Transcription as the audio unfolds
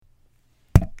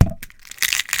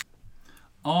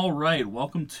All right,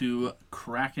 welcome to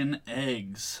Crackin'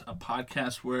 Eggs, a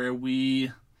podcast where we'll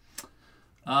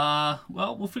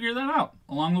figure that out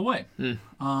along the way.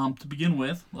 To begin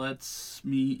with, let's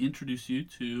me introduce you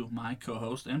to my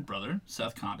co-host and brother,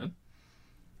 Seth Condon.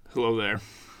 Hello there.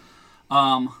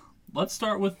 Let's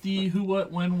start with the who,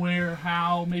 what, when, where,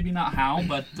 how, maybe not how,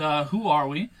 but who are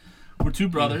we? We're two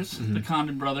brothers, the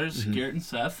Condon brothers, Garrett and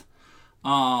Seth.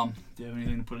 Do you have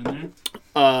anything to put in there?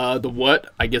 The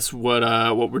what? I guess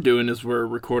what we're doing is we're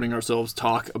recording ourselves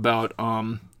talk about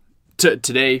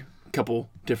today a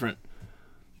couple different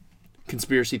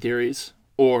conspiracy theories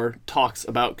or talks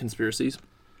about conspiracies.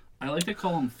 I like to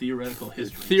call them theoretical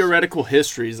histories. Theoretical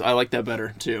histories. I like that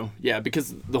better too. Yeah,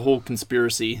 because the whole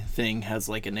conspiracy thing has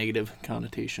like a negative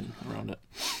connotation around it.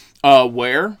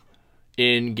 Where?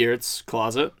 In Garrett's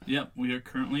closet. Yep, we are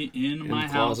currently in my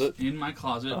house, in my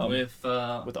closet with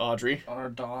Audrey. Our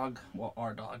dog,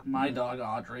 my dog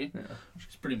Audrey. Yeah.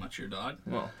 She's pretty much your dog.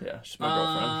 Well, yeah, she's my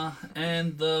girlfriend.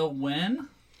 And the when?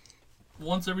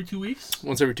 Once every 2 weeks?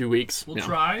 Once every 2 weeks. We'll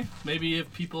try. Maybe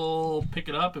if people pick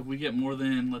it up, if we get more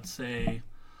than, let's say,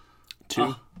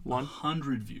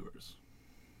 100 viewers.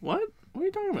 What? What are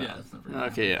you talking about? Yeah, that's never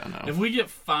Okay, yeah, no. If we get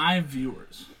 5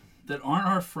 viewers that aren't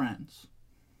our friends.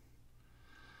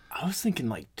 I was thinking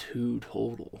like 2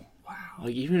 total. Wow.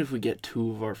 Like even if we get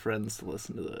 2 of our friends to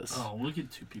listen to this. Oh, we'll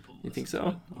get 2 people to listen. You think to so?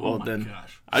 it. Well, oh my then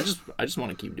gosh. I just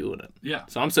want to keep doing it. Yeah.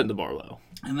 So I'm setting the bar low.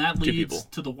 And that leads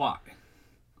to the why.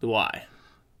 The why.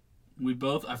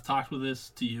 I've talked with this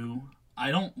to you.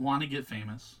 I don't want to get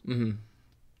famous. Mm-hmm.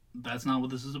 That's not what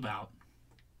this is about.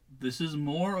 This is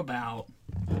more about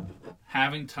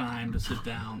having time to sit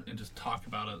down and just talk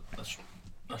about a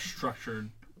structured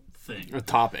thing. A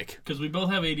topic. Because we both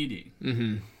have ADD.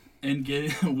 Mm-hmm. And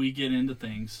we get into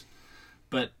things.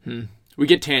 But we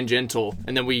get tangential,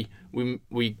 and then we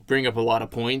bring up a lot of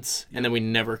points, and then we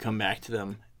never come back to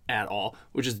them at all,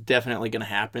 which is definitely going to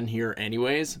happen here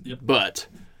anyways. Yep. But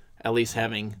at least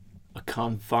having a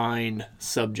confined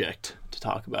subject to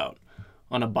talk about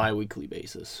on a bi-weekly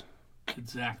basis.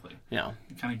 Exactly. Yeah.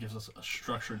 It kind of gives us a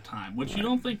structured time, which you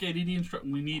don't think ADD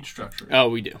we need structure. Oh,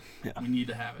 we do. Yeah. We need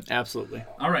to have it. Absolutely.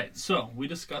 All right. So we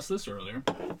discussed this earlier.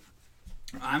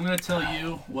 I'm going to tell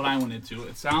you what I went into.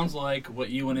 It sounds like what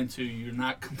you went into, you're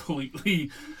not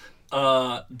completely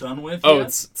done with Oh, yet.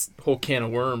 it's a whole can of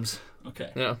worms.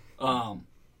 Okay. Yeah. I'll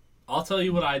tell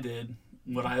you what I did,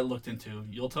 what I looked into.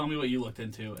 You'll tell me what you looked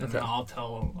into, and then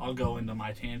I'll go into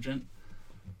my tangent,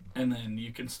 and then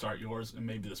you can start yours, and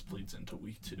maybe this bleeds into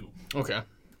week 2. Okay.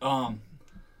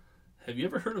 Have you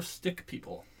ever heard of stick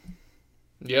people?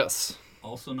 Yes.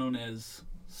 Also known as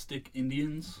stick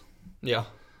Indians, Yeah.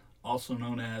 also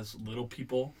known as little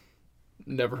people,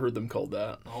 Never heard them called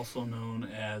that. also known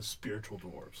as spiritual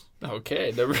dwarves.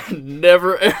 Okay.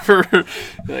 Never ever.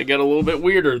 That got a little bit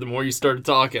weirder the more you started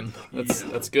talking.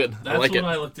 That's good. That's I like what it.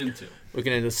 I looked into.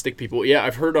 Looking into stick people. Yeah,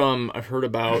 I've heard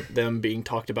about them being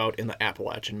talked about in the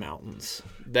Appalachian Mountains.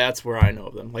 That's where I know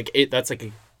of them. That's like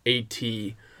a AT,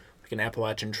 like an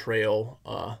Appalachian Trail,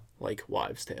 like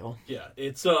wives' tale. Yeah,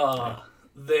 it's the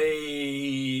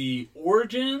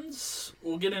origins.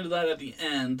 We'll get into that at the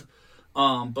end.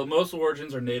 But most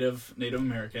origins are Native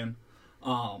American,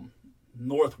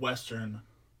 Northwestern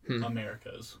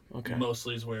Americas. Okay.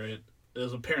 Mostly is where it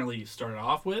is apparently started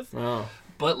off with. Oh.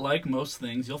 But like most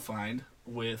things you'll find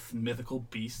with mythical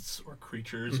beasts or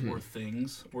creatures or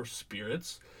things or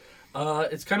spirits,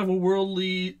 it's kind of a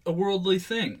worldly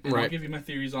thing. And I'll Right. give you my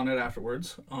theories on it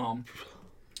afterwards.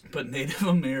 But Native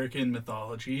American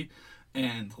mythology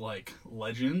and like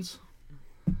legends,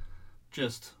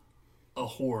 just a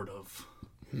horde of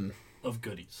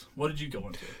goodies. What did you go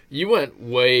into? You went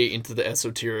way into the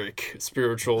esoteric,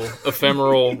 spiritual,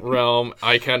 ephemeral realm.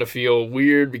 I kind of feel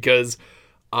weird because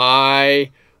let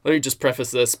me just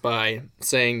preface this by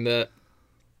saying that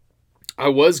I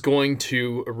was going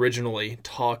to originally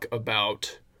talk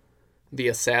about the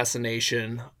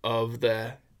assassination of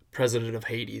the president of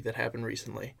Haiti that happened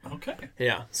recently. Okay.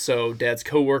 Yeah, so Dad's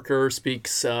coworker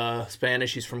speaks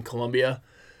Spanish. He's from Colombia.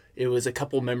 It was a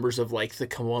couple members of like the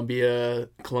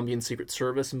Colombian Secret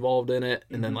Service involved in it,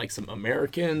 and then like some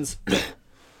Americans.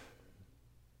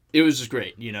 It was just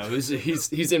great, you know.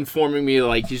 He's informing me,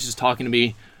 like he's just talking to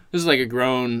me. This is like a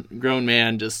grown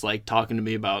man just like talking to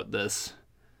me about this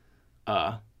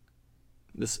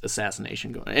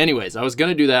assassination going. Anyways, I was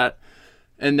gonna do that,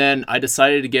 and then I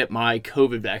decided to get my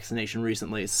COVID vaccination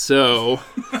recently. So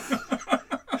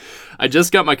I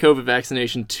just got my COVID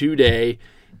vaccination today.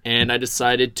 And I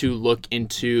decided to look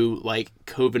into like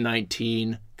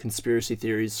COVID-19 conspiracy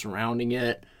theories surrounding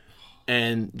it,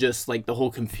 and just like the whole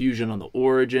confusion on the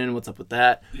origin. What's up with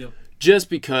that? Yep. just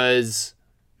because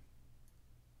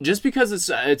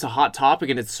it's a hot topic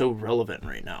and it's so relevant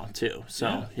right now too.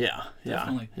 So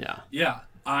definitely. Yeah. Yeah,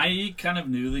 I kind of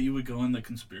knew that you would go in the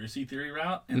conspiracy theory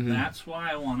route, and that's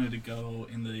why I wanted to go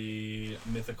in the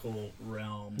mythical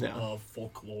realm of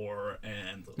folklore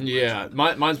and legend.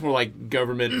 Mine's more like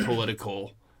government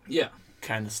political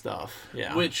kind of stuff.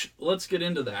 Yeah. Which, let's get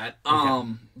into that.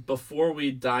 Before we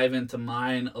dive into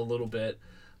mine a little bit,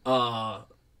 the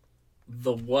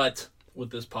what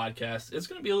with this podcast, it's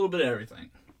going to be a little bit of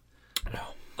everything.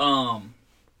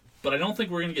 But I don't think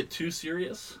we're going to get too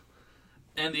serious.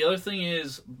 And the other thing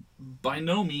is, by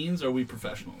no means are we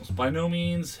professionals. By no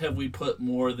means have we put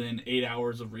more than 8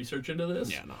 hours of research into this.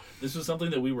 Yeah, no. This was something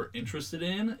that we were interested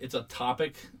in. It's a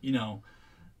topic,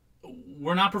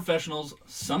 we're not professionals.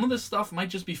 Some of this stuff might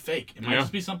just be fake. It might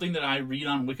just be something that I read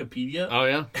on Wikipedia. Oh,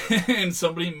 yeah? And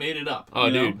somebody made it up. Oh,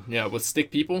 dude. Yeah, with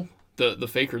stick people, the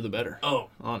faker the better. Oh,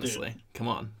 honestly. Dude. Come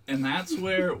on. And that's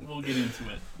where we'll get into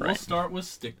it. Right. We'll start with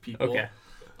stick people. Okay.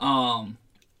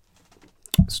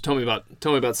 So tell me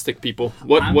about stick people.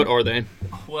 What are they?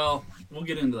 Well, we'll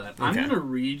get into that. Okay. I'm going to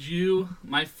read you.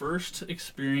 My first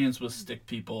experience with stick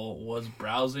people was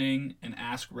browsing and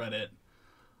Ask Reddit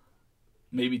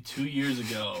maybe 2 years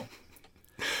ago.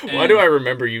 Why do I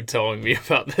remember you telling me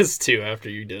about this too after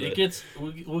you did it?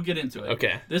 We'll get into it.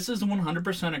 Okay. This is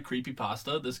 100% a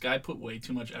creepypasta. This guy put way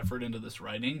too much effort into this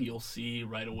writing. You'll see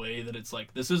right away that it's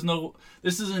like this is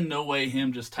in no way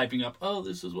him just typing up, "Oh,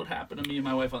 this is what happened to me and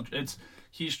my wife."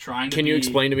 He's trying to. Can you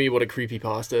explain to me what a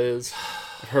creepypasta is?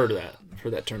 I've heard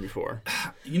that term before.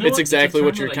 It's exactly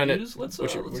what you're kind of what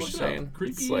you're saying.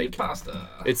 Creepypasta.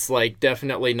 It's like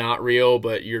definitely not real,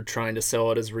 but you're trying to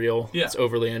sell it as real. Yeah. It's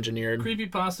overly engineered.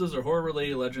 Creepypastas are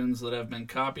horror-related legends that have been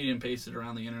copied and pasted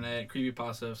around the internet.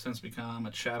 Creepypasta have since become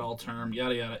a chat-all term.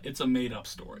 Yada yada. It's a made-up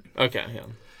story. Okay. Yeah.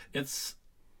 It's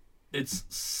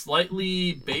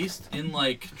slightly based in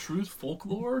like truth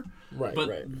folklore. Right.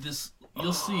 But this.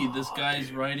 You'll see this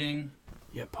guy's writing.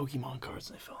 Yeah, Pokemon cards.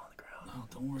 They fell on the ground. Oh,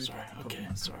 don't worry. Sorry. Okay.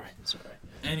 Sorry.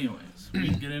 Anyways, we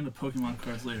can get into Pokemon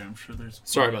cards later. I'm sure there's.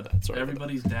 Sorry about that.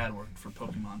 Everybody's dad worked for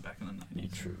Pokemon back in the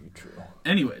 90s. True.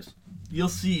 Anyways, you'll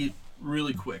see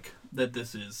really quick that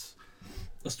this is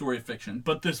a story of fiction.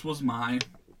 But this was my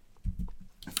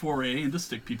foray into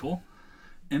stick people,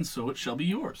 and so it shall be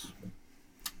yours.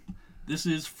 This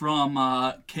is from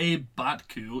K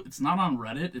Botku. It's not on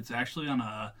Reddit. It's actually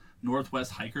on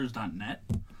northwesthikers.net.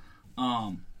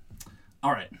 All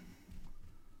right.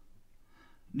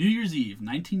 New Year's Eve,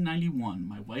 1991.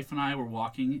 My wife and I were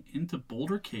walking into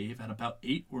Boulder Cave at about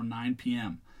 8 or 9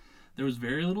 p.m. There was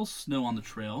very little snow on the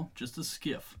trail, just a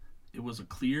skiff. It was a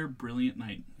clear, brilliant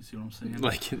night. You see what I'm saying?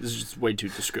 Like, this is just way too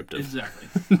descriptive.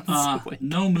 Exactly.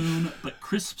 No moon, but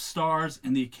crisp stars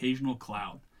and the occasional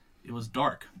cloud. It was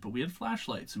dark, but we had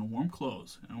flashlights and warm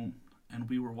clothes, and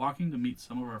we were walking to meet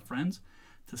some of our friends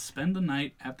to spend the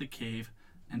night at the cave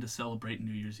and to celebrate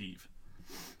New Year's Eve.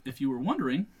 If you were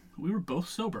wondering, we were both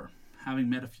sober, having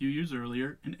met a few years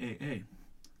earlier in AA.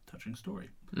 Touching story.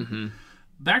 Mm-hmm.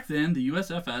 Back then, the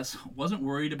USFS wasn't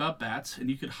worried about bats, and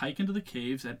you could hike into the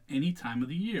caves at any time of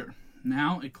the year.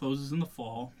 Now it closes in the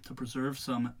fall to preserve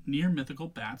some near-mythical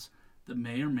bats that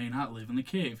may or may not live in the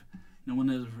cave. No one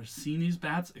has ever seen these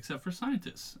bats except for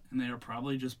scientists, and they are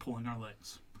probably just pulling our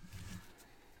legs.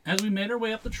 As we made our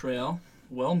way up the trail,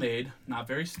 well made, not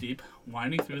very steep,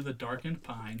 winding through the darkened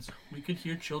pines, we could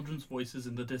hear children's voices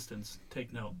in the distance.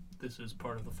 Take note, this is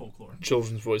part of the folklore.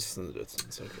 Children's voices in the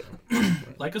distance, okay.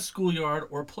 Like a schoolyard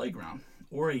or a playground,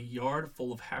 or a yard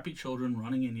full of happy children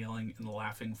running and yelling and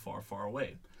laughing far, far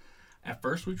away. At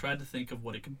first we tried to think of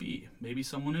what it could be, maybe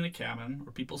someone in a cabin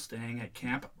or people staying at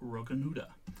Camp Roganuda.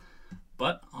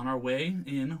 But on our way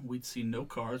in, we'd see no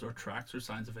cars or tracks or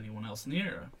signs of anyone else in the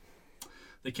area.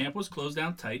 The camp was closed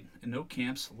down tight, and no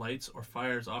camps, lights, or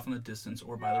fires off in the distance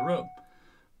or by the road.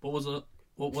 What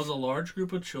was a large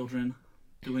group of children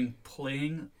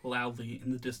playing loudly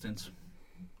in the distance.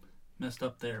 Messed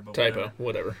up there, but typo,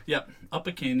 whatever. Yep, up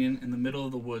a canyon in the middle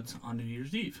of the woods on New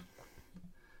Year's Eve.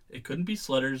 It couldn't be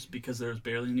sledders because there was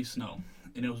barely any snow,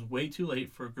 and it was way too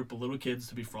late for a group of little kids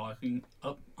to be frolicking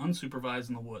up unsupervised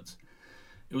in the woods.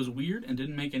 It was weird and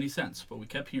didn't make any sense, but we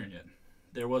kept hearing it.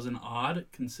 There was an odd,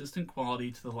 consistent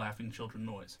quality to the laughing children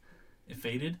noise. It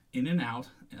faded in and out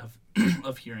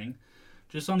of hearing,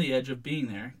 just on the edge of being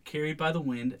there, carried by the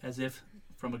wind as if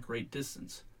from a great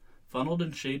distance, funneled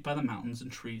and shaped by the mountains and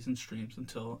trees and streams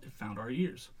until it found our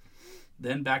ears.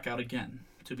 Then back out again,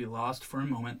 to be lost for a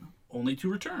moment, only to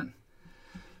return.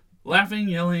 Laughing,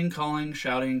 yelling, calling,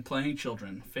 shouting, playing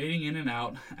children, fading in and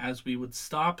out as we would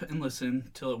stop and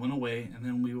listen till it went away, and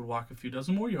then we would walk a few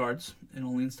dozen more yards and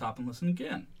only stop and listen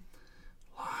again.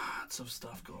 Lots of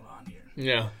stuff going on here.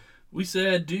 Yeah. We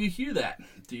said, "Do you hear that?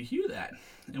 Do you hear that?"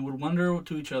 and would wonder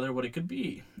to each other what it could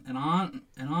be. And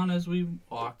on as we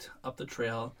walked up the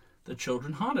trail, the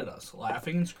children haunted us,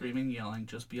 laughing and screaming, yelling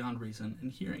just beyond reason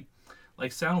and hearing.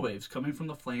 Like sound waves coming from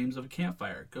the flames of a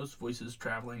campfire, ghost voices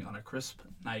traveling on a crisp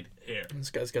night air.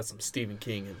 This guy's got some Stephen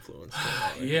King influence.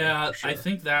 Yeah, sure. I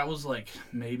think that was like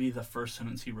maybe the first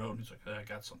sentence he wrote. And he's like, I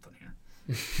got something here.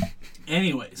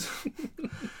 Anyways,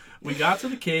 we got to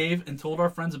the cave and told our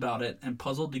friends about it and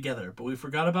puzzled together, but we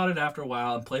forgot about it after a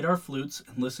while and played our flutes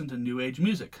and listened to New Age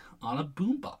music on a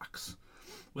boombox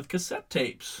with cassette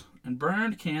tapes and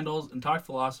burned candles and talked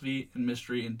philosophy and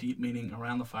mystery and deep meaning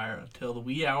around the fire until the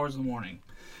wee hours of the morning.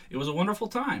 It was a wonderful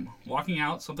time. Walking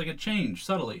out, something had changed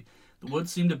subtly. The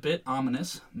woods seemed a bit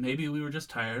ominous. Maybe we were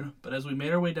just tired, but as we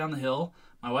made our way down the hill,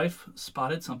 my wife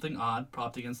spotted something odd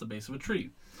propped against the base of a tree.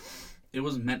 It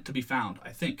was meant to be found, I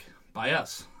think, by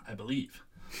us, I believe.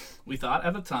 We thought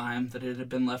at the time that it had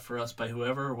been left for us by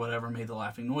whoever or whatever made the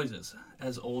laughing noises.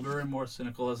 As older and more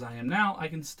cynical as I am now, I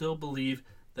can still believe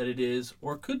that it is,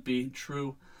 or could be,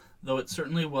 true, though it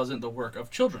certainly wasn't the work of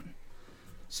children.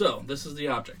 So, this is the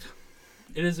object.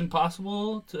 It is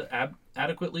impossible to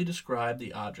adequately describe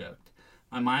the object.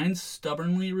 My mind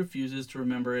stubbornly refuses to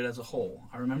remember it as a whole.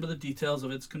 I remember the details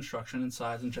of its construction and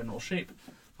size and general shape.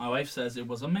 My wife says it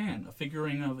was a man, a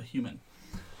figurine of a human.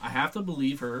 I have to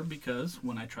believe her because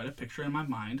when I try to picture it in my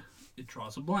mind, it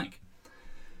draws a blank.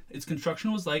 Its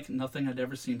construction was like nothing I'd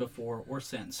ever seen before or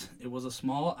since. It was a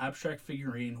small abstract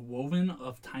figurine woven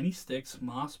of tiny sticks,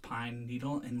 moss, pine,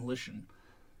 needle, and lichen.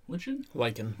 Lichen?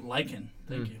 Lichen.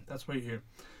 Thank you. That's what you hear.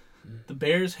 The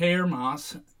bear's hair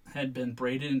moss had been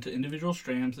braided into individual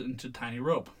strands into tiny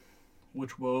rope,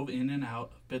 which wove in and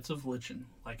out of bits of lichen.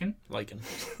 Lichen?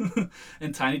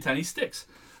 And tiny sticks.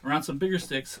 Around some bigger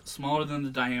sticks, smaller than the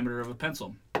diameter of a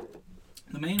pencil.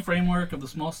 The main framework of the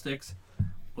small sticks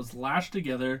was lashed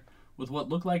together with what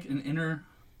looked like an inner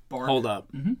bark. Hold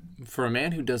up. Mm-hmm. For a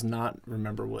man who does not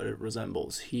remember what it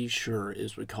resembles, he sure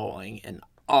is recalling an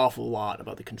awful lot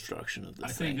about the construction of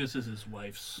this thing. I think this is his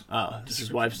wife's this is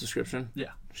his wife's description?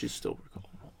 Yeah. She's still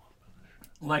recalling a lot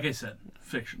about it. Like I said,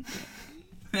 fiction.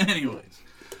 Anyways.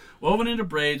 Woven into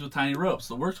braids with tiny ropes.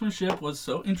 The workmanship was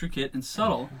so intricate and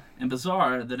subtle and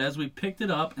bizarre that as we picked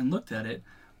it up and looked at it,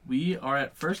 we are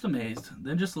at first amazed,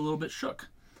 then just a little bit shook.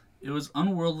 It was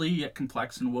unworldly yet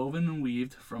complex and woven and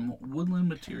weaved from woodland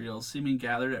materials seeming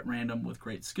gathered at random with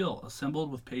great skill,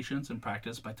 assembled with patience and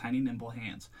practice by tiny nimble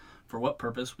hands. For what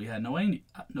purpose, we had no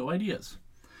ideas.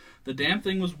 The damn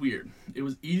thing was weird. It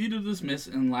was easy to dismiss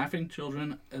in laughing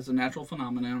children as a natural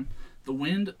phenomenon, the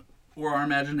wind or our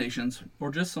imaginations,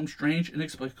 or just some strange,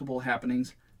 inexplicable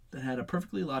happenings that had a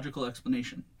perfectly logical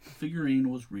explanation. The figurine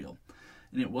was real,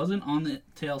 and it wasn't on the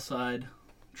trail side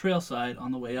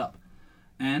on the way up.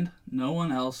 And no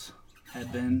one else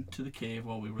had been to the cave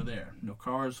while we were there. No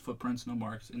cars, footprints, no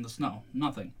marks in the snow.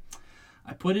 Nothing.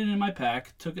 I put it in my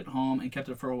pack, took it home, and kept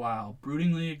it for a while,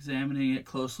 broodingly examining it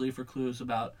closely for clues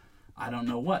about I don't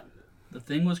know what. The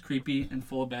thing was creepy and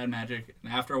full of bad magic,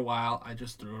 and after a while, I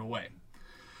just threw it away.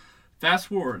 Fast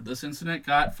forward, this incident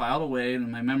got filed away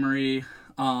in my memory,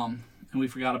 and we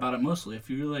forgot about it mostly. A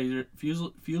few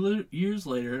years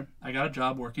later, I got a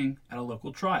job working at a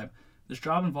local tribe. This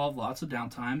job involved lots of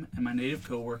downtime, and my native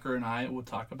coworker and I would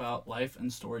talk about life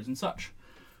and stories and such.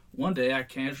 One day, I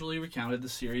casually recounted the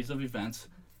series of events,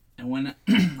 and when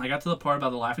I got to the part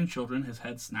about the laughing children, his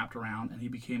head snapped around, and he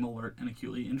became alert and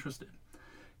acutely interested.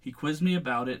 He quizzed me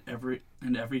about it every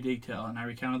detail, and I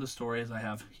recounted the story as I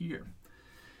have here.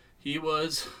 He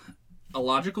was a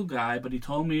logical guy, but he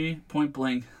told me point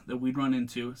blank that we'd run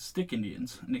into stick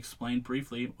Indians, and explained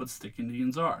briefly what stick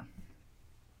Indians are.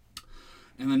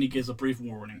 And then he gives a brief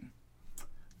warning.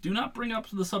 Do not bring up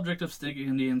the subject of stick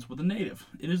Indians with a native.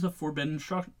 It is a forbidden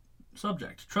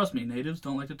subject. Trust me, natives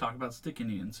don't like to talk about stick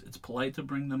Indians. It's polite to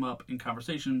bring them up in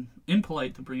conversation.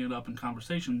 Impolite to bring it up in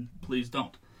conversation. Please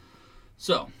don't.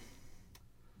 So,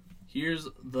 here's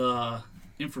the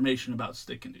information about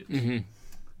stick Indians. Mm-hmm.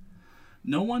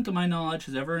 No one, to my knowledge,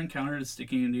 has ever encountered a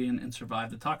stick Indian and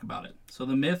survived to talk about it. So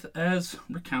the myth, as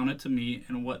recounted to me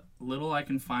and what little I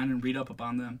can find and read up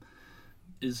upon them,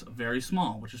 is very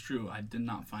small, which is true. I did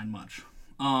not find much.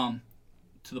 To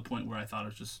the point where I thought it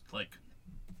was just like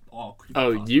all creepy.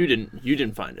 Oh, you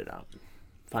didn't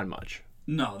find much.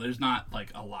 No, there's not like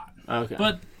a lot. Okay.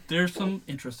 But there's some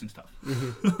interesting stuff.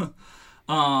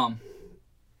 Mm-hmm.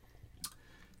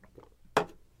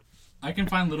 I can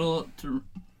find little to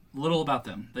little about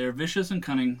them. They are vicious and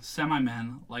cunning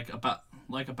semi-men, like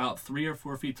about 3 or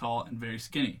 4 feet tall and very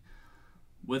skinny,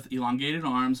 with elongated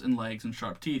arms and legs and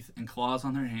sharp teeth and claws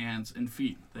on their hands and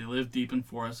feet. They live deep in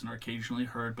forests and are occasionally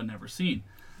heard but never seen.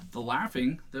 The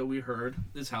laughing that we heard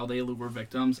is how they lure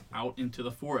victims out into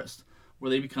the forest,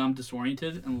 where they become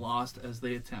disoriented and lost as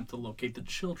they attempt to locate the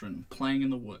children playing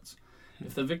in the woods.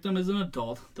 If the victim is an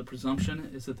adult, the presumption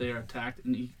is that they are attacked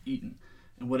and eaten,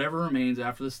 and whatever remains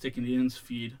after the stick Indians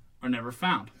feed are never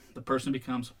found. The person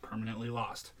becomes permanently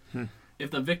lost. If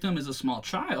the victim is a small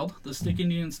child, the stick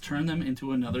Indians turn them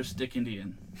into another stick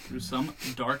Indian through some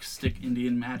dark stick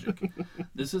Indian magic.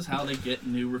 This is how they get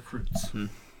new recruits.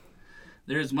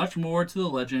 There is much more to the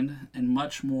legend and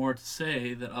much more to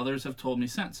say that others have told me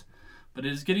since. But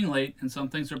it is getting late, and some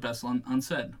things are best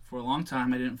unsaid. For a long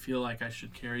time, I didn't feel like I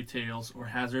should carry tales or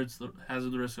hazard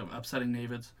the risk of upsetting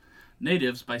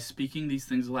natives by speaking these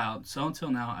things aloud. So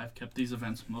until now, I've kept these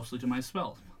events mostly to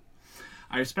myself.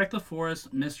 I respect the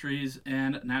forest, mysteries,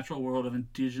 and natural world of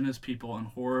indigenous people and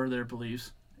honor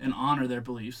their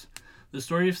beliefs. The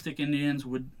story of stick Indians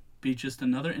would be just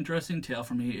another interesting tale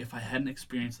for me if I hadn't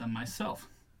experienced them myself.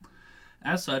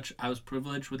 As such, I was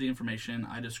privileged with the information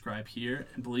I describe here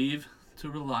and believe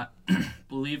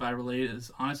I relate it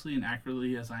as honestly and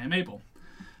accurately as I am able.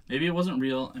 Maybe it wasn't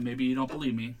real, and maybe you don't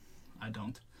believe me. I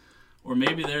don't. Or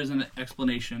maybe there's an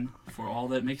explanation for all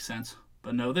that makes sense.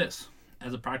 But know this.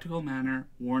 As a practical matter,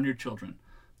 warn your children.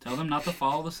 Tell them not to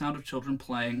follow the sound of children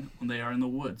playing when they are in the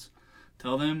woods.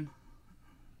 Tell them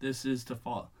this is to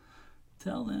follow.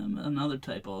 Tell them another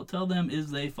typo. Tell them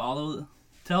if they follow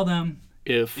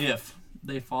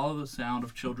the sound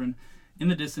of children in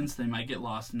the distance, they might get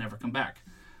lost and never come back.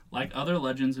 Like other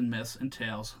legends and myths and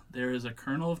tales, there is a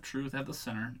kernel of truth at the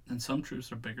center, and some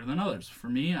truths are bigger than others. For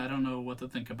me, I don't know what to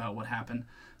think about what happened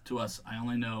to us. I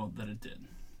only know that it did.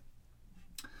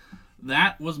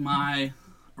 That was my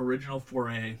original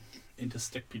foray into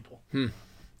stick people.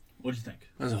 What'd you think?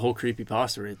 That's a whole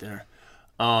creepypasta right there.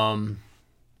 I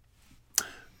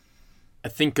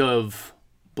think of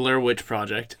Blair Witch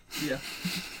Project. Yeah.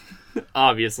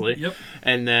 Obviously. Yep.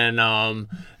 And then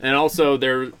and also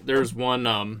there's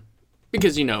one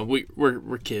because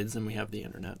we're kids and we have the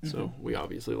internet, so we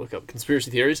obviously look up conspiracy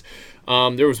theories.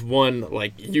 There was one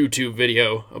like YouTube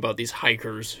video about these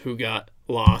hikers who got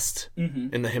lost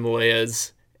in the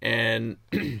Himalayas, and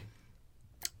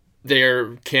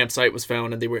their campsite was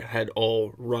found and they had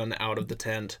all run out of the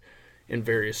tent in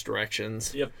various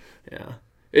directions. Yep. Yeah.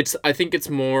 I think it's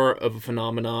more of a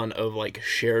phenomenon of like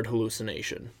shared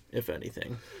hallucination, if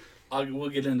anything. We'll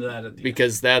get into that at the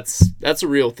because end. that's a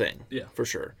real thing. Yeah. For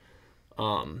sure.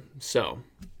 So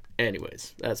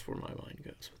anyways, that's where my mind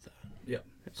goes with that. Yep.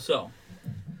 So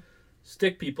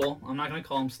stick people, I'm not going to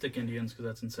call them stick Indians because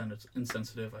that's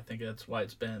insensitive. I think that's why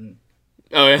it's been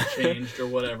changed or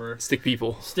whatever. Stick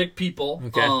people. Stick people.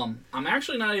 Okay. I'm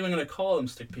actually not even going to call them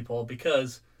stick people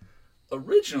because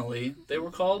originally they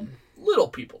were called little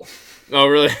people. Oh,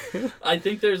 really? I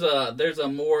think there's a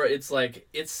more, it's like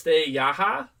Itste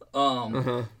Yaha.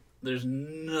 There's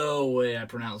no way I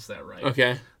pronounced that right.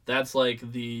 Okay. That's like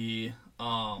the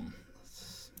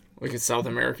like a South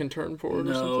American term for it?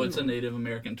 No, it's a Native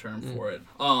American term for it.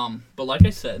 But like I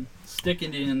said, stick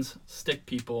Indians, stick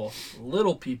people,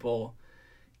 little people,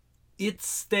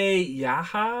 Itste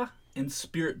Yaha, and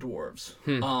spirit dwarves.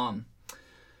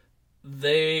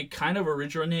 They kind of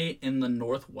originate in the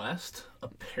Northwest.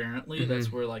 Apparently,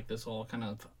 that's where like this all kind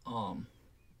of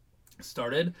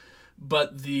started.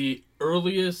 But the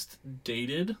earliest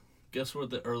dated, guess where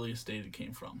the earliest dated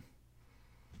came from?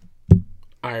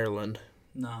 Ireland.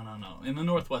 No. In the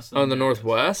Northwest. Oh, in the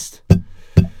Northwest?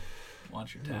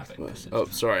 Watch your tapping. Oh,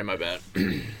 sorry, my bad.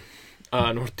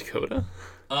 North Dakota?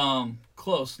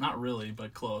 Close. Not really,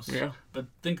 but close. Yeah. But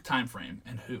think time frame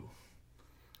and who.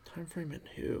 Time frame and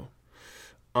who?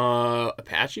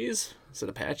 Apaches? Is it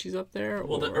Apaches up there?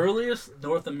 Well, the earliest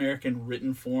North American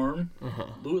written form,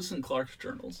 Lewis and Clark's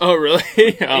journals. Oh,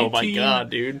 really? Oh, my God,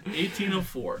 dude.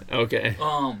 1804. Okay.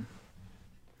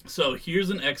 So here's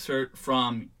an excerpt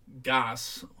from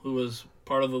Goss, who was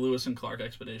part of the Lewis and Clark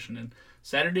expedition, in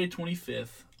Saturday,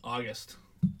 25th August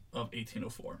of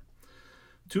 1804.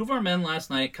 2 of our men last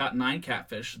night caught 9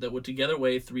 catfish that would together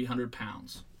weigh 300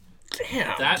 pounds.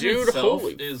 Damn, that dude, itself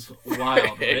holy is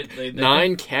wild, right? They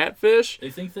 9 catfish? They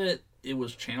think that it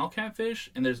was channel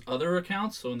catfish, and there's other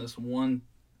accounts. So in this one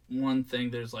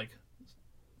thing, there's like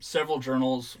several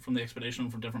journals from the expedition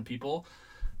from different people.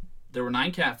 There were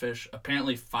 9 catfish.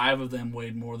 Apparently, 5 of them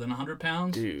weighed more than 100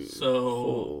 pounds. Dude,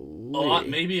 so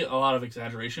maybe a lot of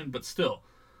exaggeration, but still,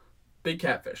 big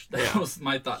catfish. That was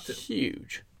my thought too.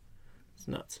 Huge. It's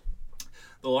nuts.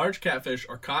 The large catfish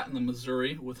are caught in the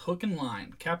Missouri with hook and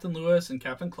line. Captain Lewis and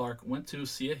Captain Clark went to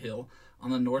see a hill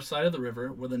on the north side of the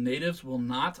river where the natives will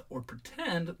not, or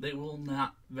pretend they will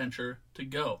not, venture to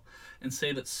go, and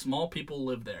say that small people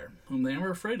live there, whom they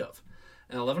are afraid of.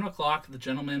 At 11 o'clock, the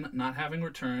gentlemen not having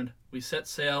returned, we set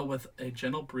sail with a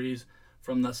gentle breeze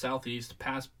from the southeast,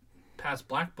 past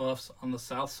Black Buffs on the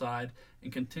south side,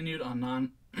 and continued on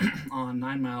 9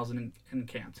 miles and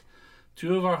encamped.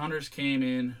 2 of our hunters came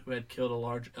in who had killed a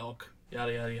large elk,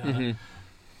 yada, yada, yada. Mm-hmm.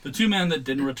 The 2 men that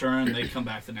didn't return, they come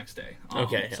back the next day.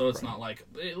 Okay. So it's not like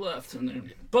they left.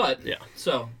 But, Yeah.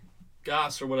 so,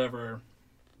 Goss or whatever,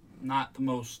 not the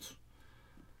most...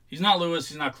 He's not Lewis,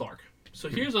 he's not Clark. So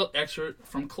here's an excerpt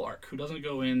from Clark, who doesn't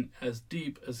go in as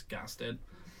deep as Goss did.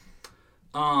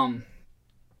 A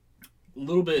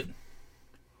little bit...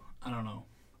 I don't know.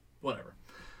 Whatever.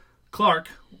 Clark,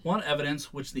 one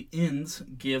evidence which the Inns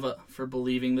give for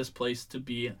believing this place to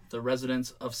be the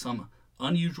residence of some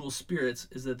unusual spirits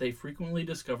is that they frequently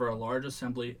discover a large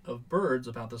assembly of birds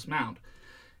about this mound.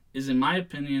 Is, in my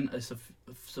opinion, a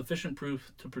sufficient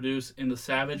proof to produce in the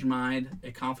savage mind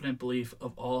a confident belief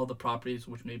of all the properties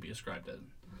which may be ascribed to it.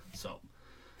 So,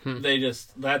 they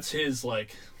just, that's his,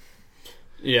 like,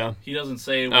 Yeah. he doesn't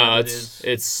say what it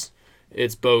is.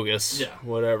 It's bogus. Yeah.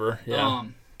 Whatever. Yeah.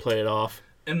 Play it off.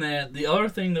 And then the other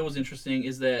thing that was interesting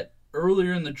is that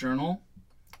earlier in the journal,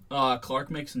 Clark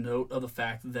makes note of the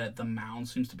fact that the mound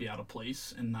seems to be out of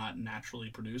place and not naturally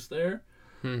produced there.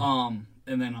 And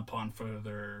then upon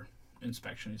further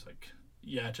inspection, he's like,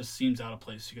 yeah, it just seems out of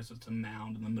place because it's a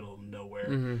mound in the middle of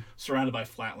nowhere, surrounded by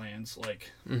flatlands.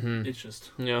 Like, it's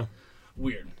just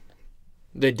weird.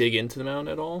 They dig into the mound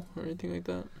at all or anything like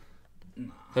that?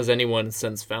 Nah. Has anyone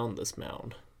since found this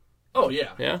mound? Oh,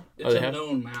 yeah. Yeah? It's a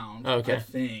known mound, okay. I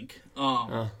think.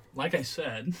 Like I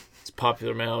said, It's a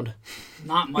popular mound.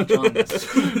 not much on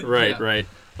this. Right, Yeah. right.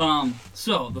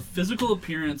 So the physical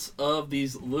appearance of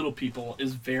these little people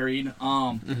is varied.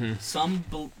 Almost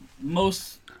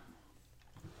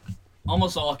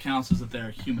all accounts is that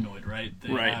they're humanoid, right?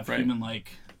 They have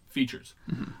human-like features.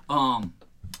 And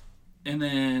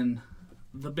then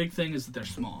the big thing is that they're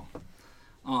small.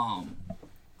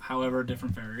 However,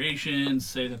 different variations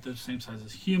say that they're the same size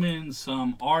as humans.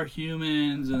 Some are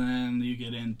humans, and then you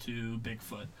get into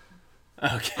Bigfoot.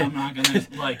 Okay. I'm not gonna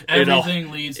everything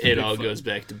leads to It Bigfoot. all goes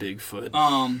back to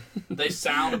Bigfoot. They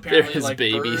sound apparently There's like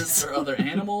babies. birds or other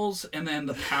animals, and then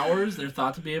the powers, they're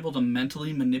thought to be able to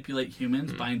mentally manipulate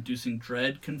humans by inducing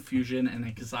dread, confusion, and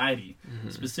anxiety,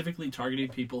 specifically targeting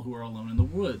people who are alone in the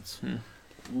woods.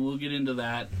 We'll get into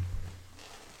that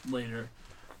later.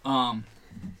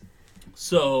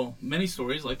 So, many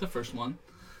stories, like the first one,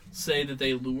 say that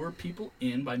they lure people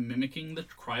in by mimicking the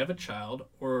cry of a child,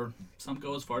 or some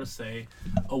go as far to say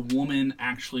a woman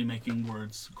actually making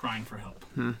words crying for help.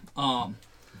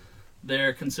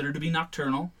 They're considered to be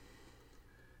nocturnal,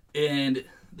 and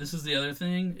this is the other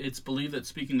thing, it's believed that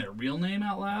speaking their real name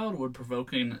out loud would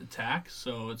provoke an attack,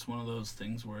 so it's one of those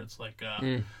things where it's like,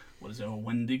 what is it, a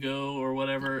Wendigo or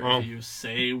whatever? Oh. If you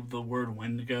say the word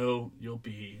Wendigo, you'll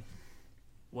be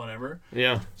whatever.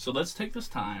 Yeah. So let's take this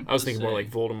time. I was to thinking say, more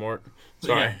like Voldemort.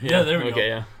 Sorry. Yeah, there we go. Okay,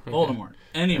 yeah. Okay. Voldemort.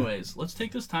 Anyways, let's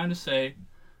take this time to say,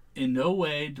 in no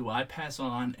way do I pass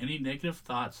on any negative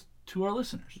thoughts to our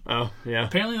listeners. Oh, yeah.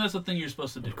 Apparently that's the thing you're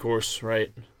supposed to do. Of course,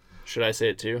 right. Should I say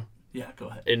it too? Yeah, go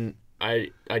ahead. And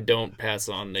I don't pass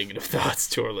on negative thoughts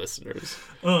to our listeners.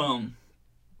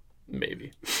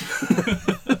 Maybe.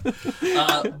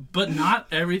 But not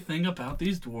everything about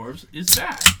these dwarves is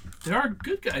bad. There are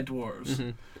good guy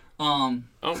dwarves. Oh,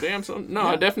 damn, son. No, Yeah.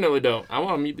 I definitely don't. I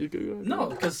want to meet the good guy. No,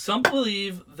 because some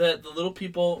believe that the little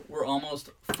people were almost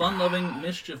fun-loving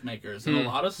mischief makers. In a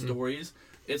lot of stories,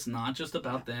 it's not just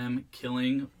about them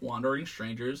killing wandering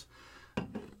strangers.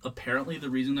 Apparently, the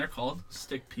reason they're called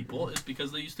stick people is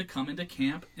because they used to come into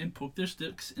camp and poke their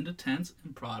sticks into tents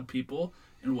and prod people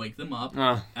and wake them up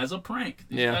as a prank.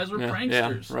 These guys were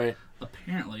pranksters. Yeah, right.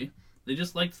 Apparently, they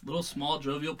just liked little small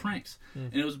jovial pranks.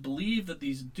 And it was believed that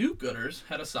these do-gooders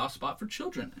had a soft spot for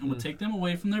children and would take them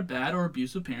away from their bad or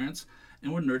abusive parents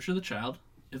and would nurture the child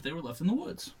if they were left in the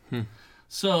woods.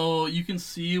 So you can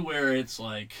see where it's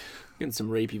like... Getting some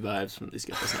rapey vibes from these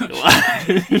guys, not gonna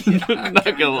lie.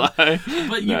 Not gonna lie.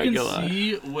 But you Not can gonna lie.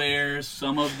 see where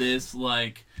some of this,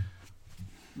 like,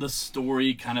 the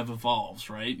story kind of evolves,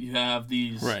 right? You have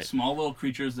these Right. small little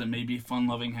creatures that may be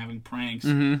fun-loving, having pranks.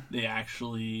 They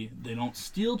don't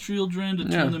steal children to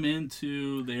turn them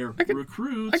into their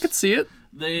recruits. I could see it.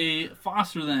 They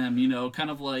foster them, kind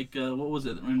of like, what was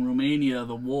it, in Romania,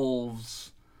 the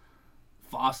wolves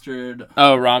fostered...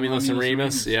 Oh, Romulus and Romulus and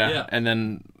Remus, Remus, yeah. and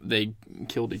then they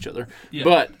killed each other. Yeah.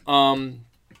 But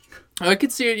I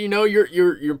could see it. You know,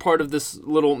 you're part of this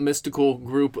little mystical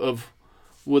group of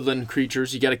woodland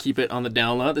creatures. You got to keep it on the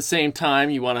down low. At the same time,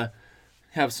 you want to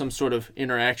have some sort of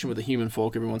interaction with the human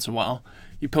folk every once in a while.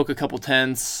 You poke a couple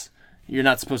tents. You're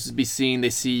not supposed to be seen. They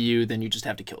see you, then you just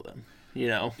have to kill them. You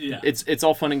know, it's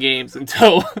all fun and games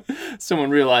until someone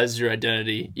realizes your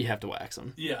identity. You have to wax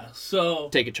them. Yeah. So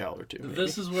take a child or two. Maybe.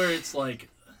 This is where it's like,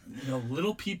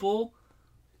 little people.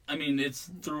 I mean, it's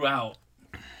throughout.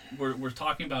 We're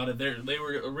talking about it. They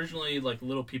were originally like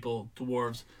little people,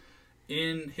 dwarves.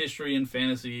 In history and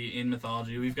fantasy, in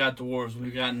mythology, we've got dwarves,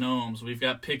 we've got gnomes, we've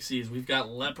got pixies, we've got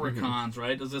leprechauns,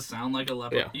 right? Does this sound like a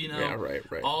leprechaun? Yeah, right.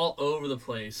 All over the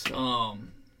place.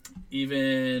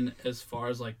 Even as far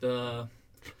as like the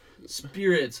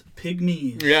spirits,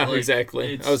 pygmies. Yeah, like,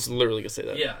 exactly. I was literally gonna say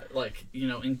that. Yeah, like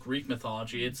in Greek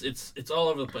mythology, it's all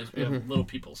over the place. We have little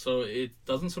people, so it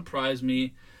doesn't surprise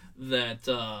me that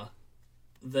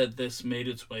that this made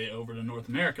its way over to North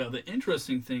America. The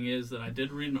interesting thing is that I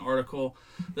did read an article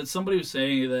that somebody was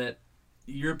saying that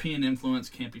European influence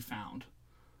can't be found,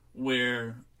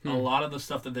 where a lot of the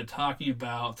stuff that they're talking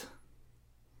about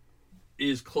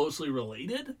is closely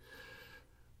related,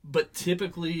 but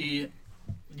typically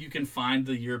you can find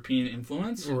the European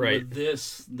influence. Right. With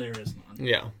this, there is none.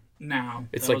 Yeah. Now,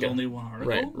 it's that like was only one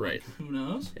article. Right. Who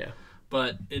knows? Yeah.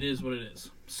 But it is what it is.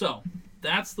 So,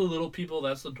 that's the little people,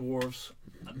 that's the dwarves.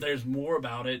 There's more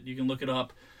about it. You can look it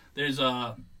up. There's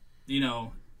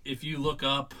if you look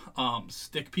up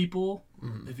stick people,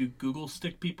 if you Google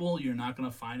stick people, you're not going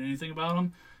to find anything about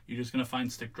them. You're just going to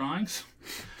find stick drawings.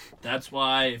 That's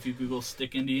why if you Google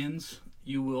stick Indians,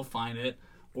 you will find it.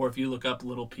 Or if you look up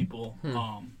little people,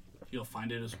 you'll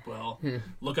find it as well.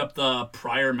 Look up the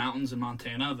Pryor Mountains in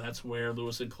Montana. That's where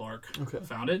Lewis and Clark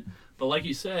found it. But like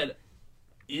you said,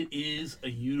 it is a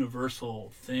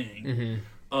universal thing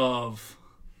of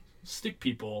stick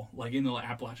people, like in the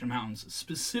Appalachian Mountains,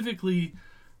 specifically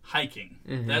hiking.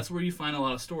 That's where you find a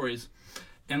lot of stories.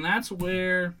 And that's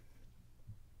where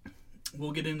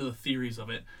we'll get into the theories of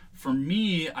it. For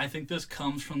me, I think this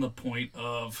comes from the point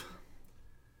of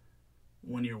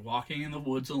when you're walking in the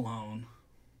woods alone,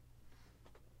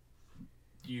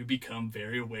 you become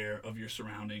very aware of your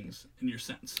surroundings and your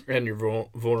sense. And your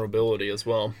vulnerability as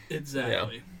well.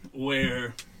 Exactly. Yeah.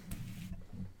 Where,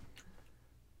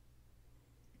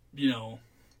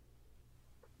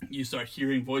 you start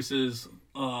hearing voices,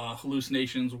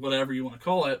 hallucinations, whatever you want to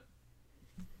call it.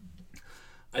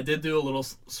 I did do a little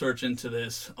search into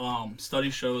this.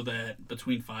 Studies show that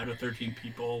between 5 to 13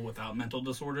 people without mental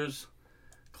disorders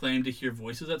claim to hear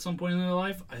voices at some point in their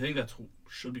life. I think that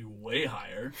should be way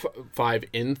higher. 5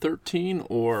 in 13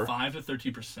 or 5 to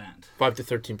 13%. 5 to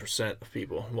 13% of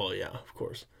people. Well, yeah, of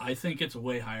course. I think it's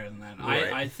way higher than that.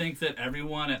 Right. I think that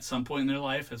everyone at some point in their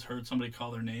life has heard somebody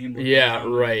call their name. Yeah,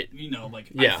 right.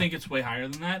 I think it's way higher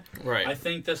than that. Right. I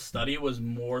think this study was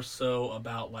more so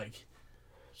about like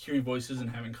hearing voices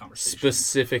and having conversations.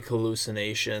 Specific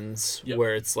hallucinations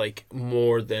where it's like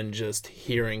more than just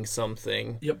hearing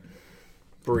something. Yep.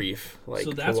 Brief, like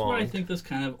so that's prolonged. where I think this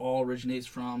kind of all originates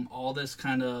from. All this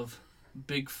kind of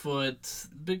Bigfoot's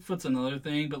another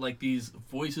thing, but like these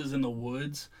voices in the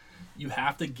woods, you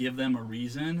have to give them a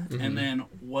reason. And then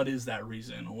what is that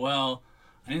reason? Well,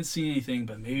 I didn't see anything,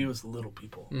 but maybe it was little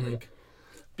people.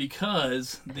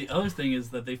 Because the other thing is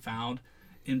that they found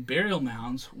in burial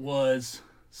mounds was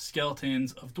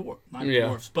skeletons of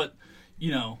dwarfs, but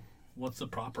what's the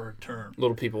proper term?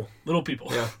 Little people. Little people.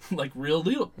 Yeah. Like real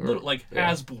little like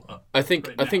Hasbula. I think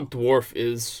dwarf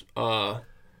is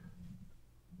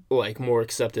like more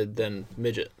accepted than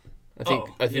midget. I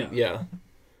think yeah.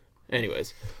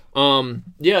 Anyways.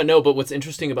 But what's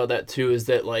interesting about that too is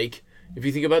that like if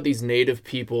you think about these native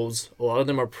peoples, a lot of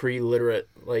them are pre-literate.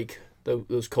 Like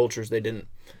those cultures, they didn't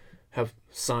have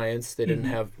science, they didn't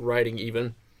have writing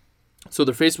even. So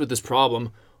they're faced with this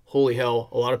problem. Holy hell,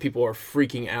 a lot of people are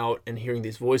freaking out and hearing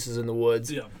these voices in the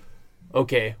woods. Yeah.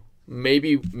 Okay,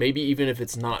 maybe even if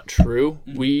it's not true,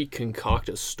 we concoct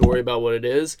a story about what it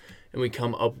is, and we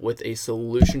come up with a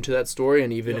solution to that story,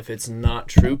 and even if it's not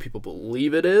true, people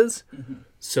believe it is,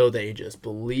 so they just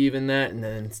believe in that, and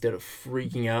then instead of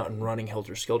freaking out and running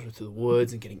helter-skelter through the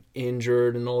woods and getting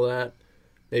injured and all that,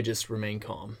 they just remain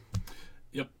calm.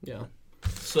 Yep. Yeah.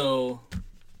 So,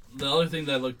 the other thing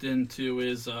that I looked into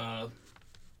is...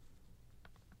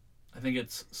 I think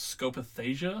it's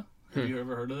scopaesthesia. Have you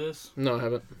ever heard of this? No, I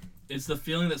haven't. It's the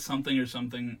feeling that something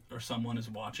or someone is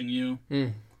watching you,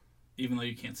 even though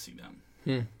you can't see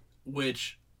them.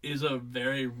 Which is a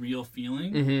very real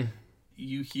feeling.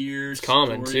 You hear it's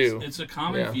common too. It's a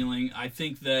common feeling. I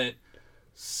think that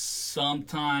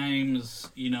sometimes,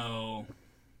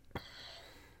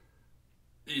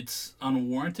 it's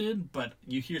unwarranted, but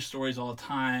you hear stories all the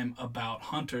time about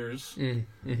hunters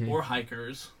or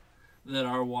hikers that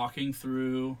are walking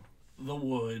through the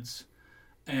woods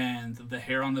and the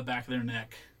hair on the back of their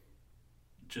neck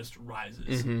just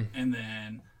rises. And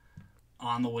then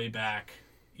on the way back,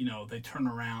 they turn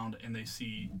around and they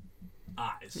see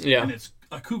eyes. Yeah. And it's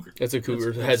a cougar. It's a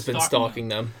cougar that has been stalking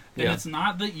them. And it's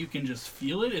not that you can just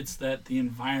feel it, it's that the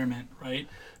environment, right?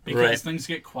 Because things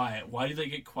get quiet. Why do they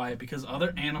get quiet? Because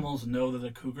other animals know that the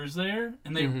cougar's there,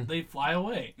 and they fly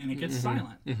away, and it gets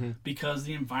silent. Because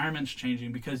the environment's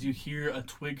changing, because you hear a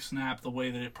twig snap the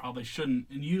way that it probably shouldn't,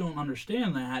 and you don't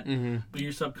understand that, but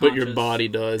your subconscious... But your body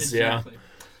does, exactly.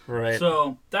 Right.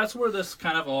 So that's where this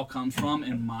kind of all comes from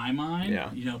in my mind.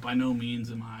 By no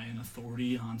means am I an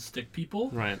authority on stick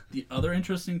people. Right. The other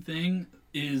interesting thing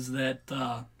is that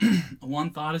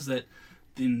one thought is that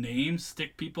the name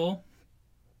stick people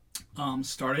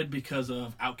started because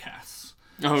of outcasts.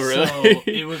 Oh, really? So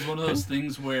it was one of those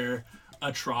things where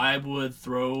a tribe would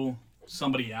throw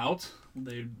somebody out.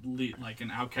 They'd lead, like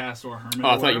an outcast or a hermit.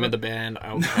 Oh, I thought you meant the band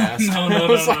Outcast. No. I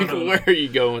was like, where are you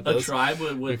going with this? A tribe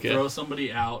would throw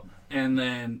somebody out, and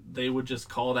then they would just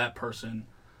call that person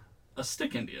a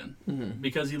stick Indian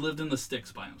because he lived in the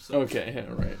sticks by himself. Okay, yeah,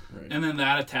 right. And then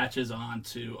that attaches on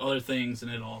to other things,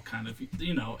 and it all kind of,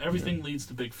 everything leads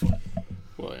to Bigfoot.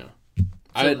 Well, yeah.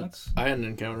 So I had an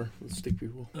encounter with stick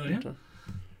people. Oh, yeah?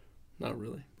 Not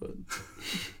really, but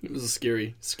it was a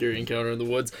scary encounter in the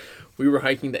woods. We were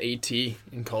hiking the AT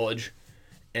in college,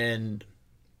 and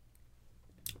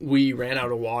we ran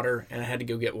out of water, and I had to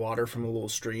go get water from a little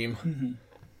stream, and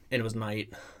it was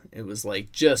night. It was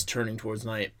like just turning towards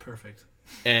night. Perfect.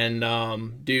 And,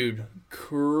 dude,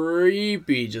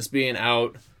 creepy just being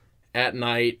out at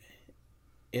night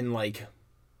in like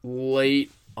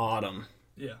late autumn.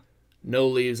 Yeah. No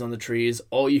leaves on the trees.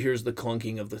 All you hear is the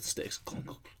clunking of the sticks. Clunk,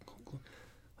 clunk, clunk, clunk.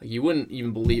 Like you wouldn't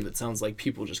even believe it sounds like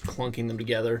people just clunking them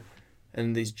together,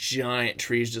 and these giant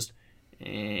trees just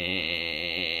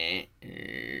like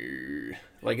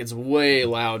it's way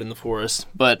loud in the forest.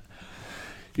 But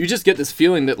you just get this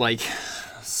feeling that like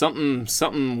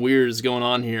something weird is going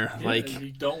on here. Yeah, like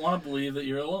you don't want to believe that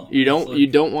you're alone. You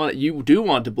do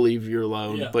want to believe you're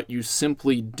alone, but you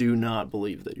simply do not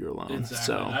believe that you're alone. Exactly.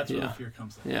 So that's where the fear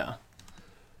comes in. Yeah.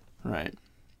 Right.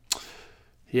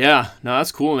 Yeah. No,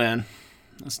 that's cool, man.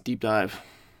 That's a deep dive.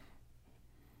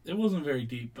 It wasn't very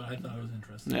deep, but I thought it was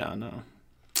interesting. Yeah, no.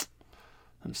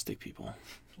 I'm stick people.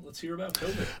 Let's hear about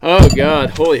COVID. Oh, God.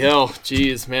 Holy hell.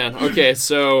 Jeez, man. Okay,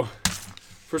 so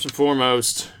first and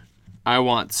foremost, I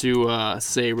want to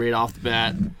say right off the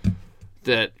bat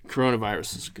that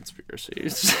coronavirus is a conspiracy.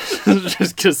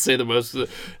 Just to say the most of it.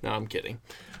 No, I'm kidding.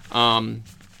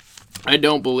 I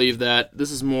don't believe that. This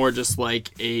is more just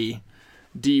like a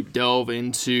deep delve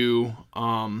into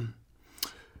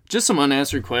just some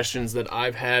unanswered questions that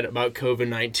I've had about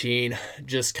COVID-19,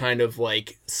 just kind of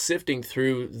like sifting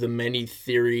through the many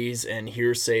theories and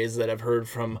hearsays that I've heard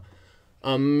from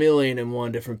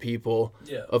 1,000,001 different people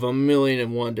of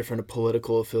 1,000,001 different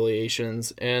political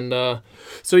affiliations. And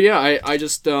so, yeah, I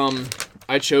just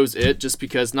I chose it just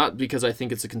because, not because I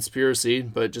think it's a conspiracy,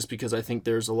 but just because I think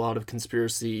there's a lot of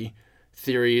conspiracy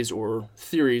theories or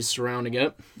theories surrounding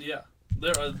it. Yeah.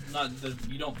 There are not.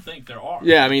 You don't think there are?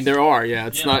 Yeah, I mean there are. Yeah,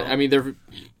 it's not. I mean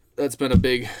that's been a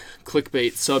big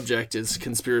clickbait subject is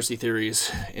conspiracy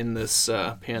theories in this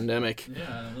pandemic.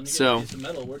 Yeah. Let me get a piece of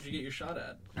metal. Where'd you get your shot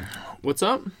at? What's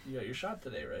up? You got your shot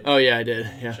today, right? Oh yeah, I did.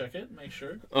 Yeah. Check it. Make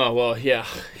sure. Oh well, yeah.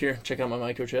 Here, check out my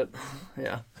microchip.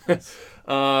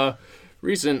 Yeah.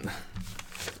 Recent.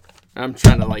 I'm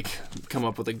trying to like come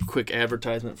up with a quick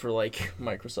advertisement for like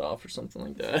Microsoft or something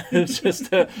like that.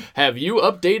 Just have you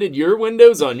updated your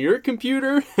Windows on your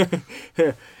computer?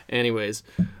 Anyways,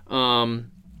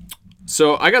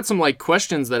 so I got some like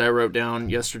questions that I wrote down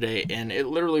yesterday, and it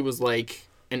literally was like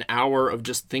an hour of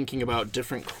just thinking about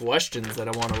different questions that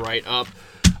I want to write up.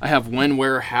 I have when,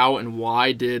 where, how, and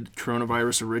why did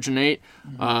coronavirus originate?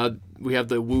 We have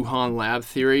the Wuhan lab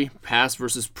theory, past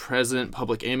versus present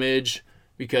public image.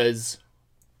 Because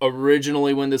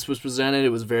originally when this was presented, it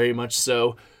was very much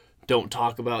so, don't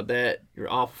talk about that.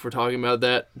 You're awful for talking about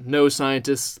that. No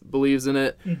scientist believes in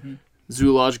it.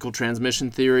 Zoological transmission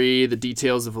theory, the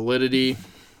details of validity.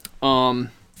 A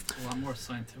lot more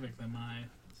scientific than my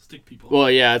stick people. Well,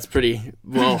 yeah, it's pretty,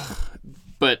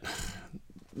 but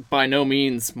by no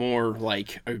means more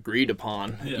like agreed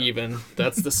upon even.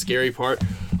 That's the scary part.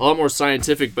 A lot more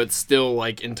scientific, but still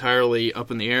like entirely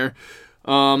up in the air.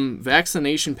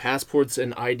 Vaccination passports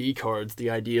and ID cards,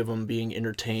 the idea of them being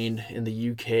entertained in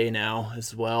the UK now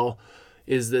as well.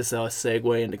 Is this a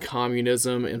segue into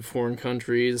communism in foreign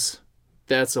countries?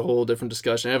 that's a whole different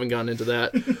discussion. I haven't gotten into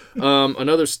that.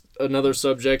 Another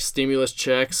subject, stimulus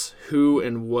checks. Who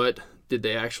and what did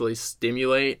they actually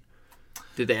stimulate?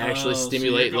 Did they actually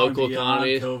stimulate local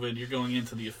economy? COVID, you're going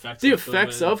into the effects. The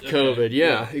effects of COVID. Okay.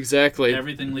 Yeah, exactly.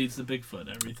 Everything leads to Bigfoot.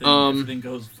 Everything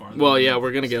goes farther. Well, yeah,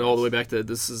 we're gonna get all the way back to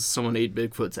this. Is someone ate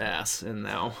Bigfoot's ass, and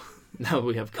now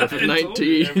we have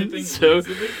COVID-19. So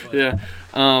yeah.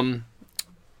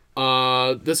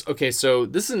 So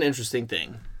this is an interesting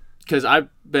thing because I've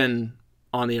been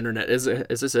on the internet. As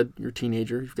I said, you're a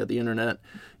teenager. You've got the internet.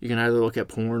 You can either look at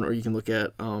porn or you can look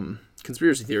at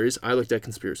conspiracy theories. I looked at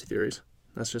conspiracy theories.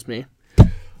 That's just me.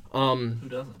 Who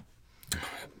doesn't?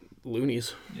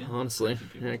 Loonies, honestly.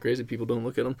 Crazy people don't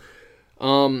look at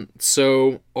them.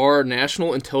 So our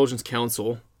National Intelligence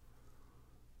Council,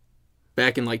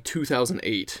 back in like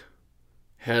 2008,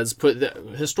 has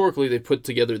historically they put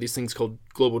together these things called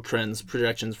global trends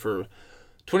projections for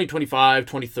 2025,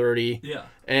 2030. Yeah.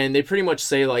 And they pretty much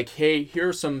say like, hey, here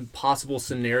are some possible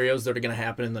scenarios that are going to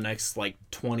happen in the next like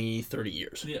 20, 30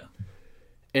 years. Yeah.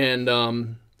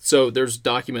 And so there's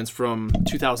documents from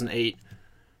 2008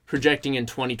 projecting in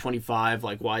 2025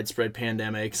 like widespread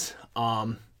pandemics,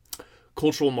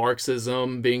 cultural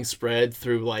Marxism being spread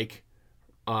through like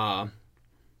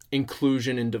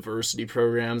inclusion and diversity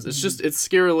programs. It's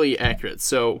scarily accurate.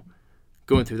 So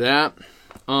going through that,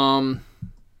 Wuhan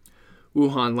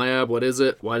lab, what is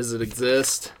it? Why does it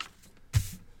exist?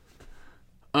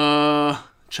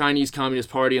 Chinese Communist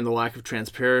Party and the lack of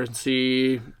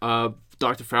transparency,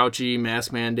 Dr. Fauci,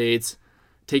 mask mandates,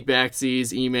 take backsies,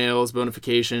 emails,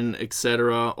 bonification,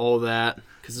 etc. All of that.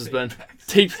 Because it's been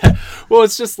well,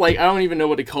 it's just like I don't even know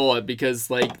what to call it because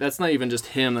like that's not even just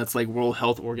him. That's like World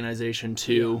Health Organization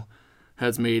too,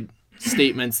 has made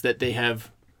statements that they have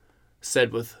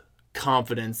said with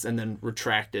confidence and then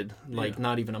retracted like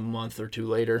not even a month or two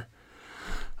later.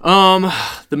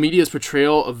 The media's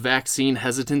portrayal of vaccine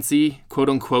hesitancy, quote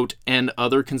unquote, and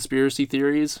other conspiracy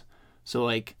theories. So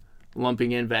like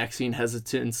lumping in vaccine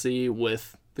hesitancy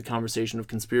with the conversation of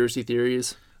conspiracy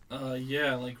theories.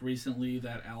 Like recently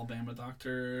that Alabama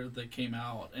doctor that came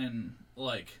out and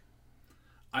like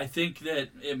I think that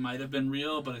it might have been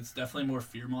real, but it's definitely more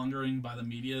fear-mongering by the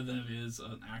media than it is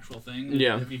an actual thing.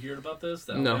 Yeah. Have you heard about this?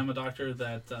 The Alabama doctor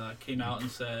that came out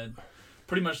and said,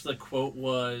 pretty much the quote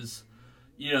was,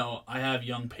 I have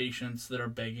young patients that are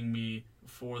begging me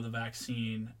for the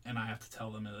vaccine, and I have to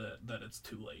tell them that it's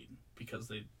too late because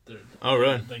they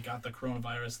got the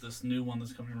coronavirus, this new one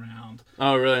that's coming around.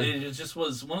 Oh, really? It just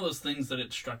was one of those things that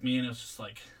it struck me, and it was just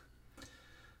like,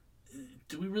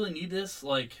 do we really need this?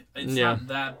 Like, it's not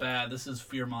that bad. This is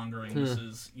fear-mongering. This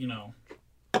is,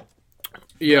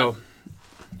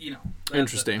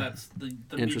 interesting. That's the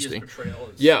media's portrayal.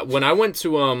 Yeah, when I went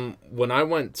to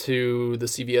the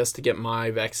CVS to get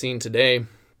my vaccine today,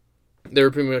 they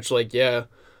were pretty much like,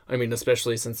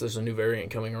 especially since there's a new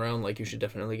variant coming around, like you should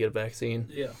definitely get a vaccine.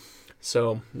 Yeah.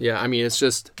 So, it's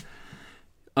just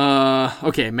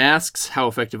okay, masks, how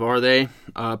effective are they?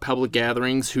 Public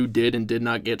gatherings, who did and did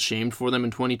not get shamed for them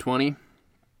in 2020?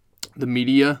 The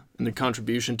media and their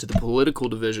contribution to the political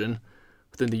division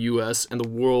within the U.S. and the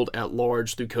world at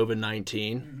large through COVID-19.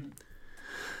 Mm-hmm.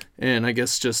 And I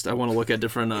guess I want to look at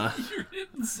different... You're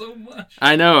hitting so much.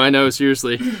 I know,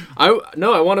 seriously. I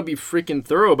want to be freaking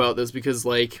thorough about this because,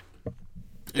 like,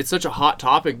 it's such a hot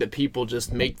topic that people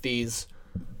just make these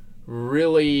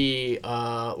really,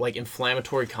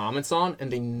 inflammatory comments on,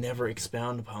 and they never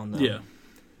expound upon them. Yeah.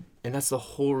 And that's the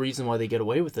whole reason why they get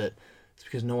away with it. It's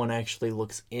because no one actually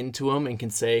looks into them and can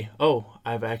say, oh,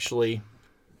 I've actually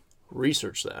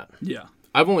researched that. Yeah.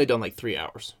 I've only done, 3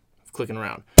 hours of clicking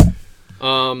around.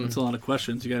 That's a lot of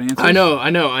questions. You got answers? I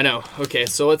know. Okay,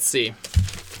 so let's see.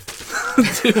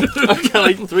 I've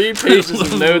got 3 pages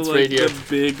of notes right here. The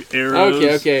big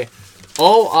arrows. Okay.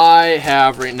 All I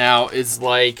have right now is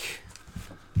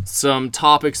some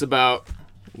topics about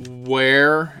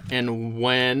where and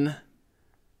when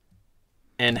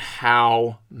and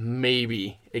how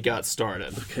maybe it got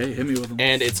started. Okay, hit me with them.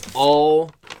 And it's all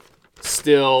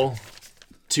still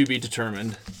to be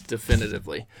determined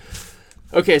definitively.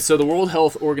 Okay, so the World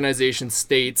Health Organization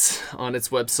states on its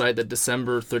website that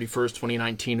December 31st,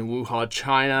 2019 in Wuhan,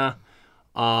 China,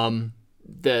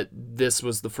 that this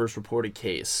was the first reported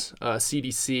case.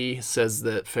 CDC says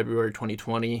that February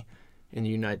 2020 in the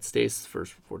United States, the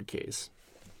first reported case.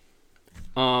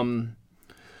 From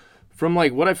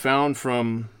what I found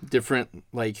from different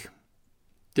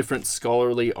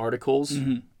scholarly articles,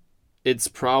 it's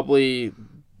probably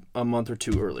a month or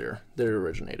two earlier that it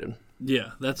originated.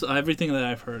 Yeah, that's everything that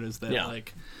I've heard is that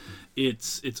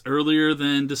it's earlier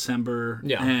than December,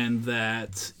 and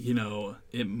that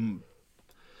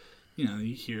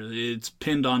you hear it's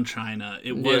pinned on China.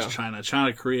 It was Yeah. China.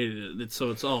 China created it.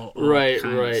 So it's all Right,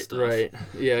 kind of right, stuff. right.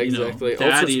 Yeah, exactly. All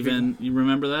Dad sorts of even, you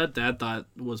remember that? Dad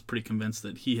was pretty convinced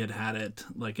that he had it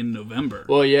like in November,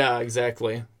 Well, yeah,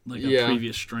 exactly. like yeah. a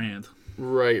previous strand.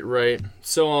 Right, right.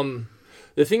 So,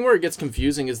 the thing where it gets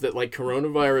confusing is that like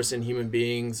coronavirus in human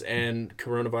beings and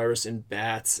coronavirus in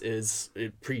bats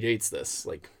it predates this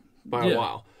like by a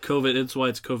while. COVID. It's why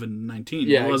it's COVID-19.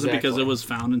 Yeah, It wasn't because exactly. it was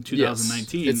found in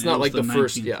 2019. Yes. It's It not was like the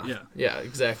first. 19 Yeah, yeah,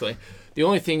 exactly. The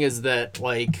only thing is that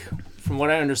like from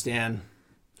what I understand,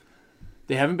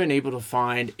 they haven't been able to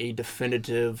find a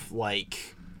definitive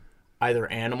like either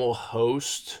animal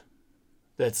host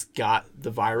that's got the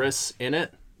virus in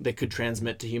it that could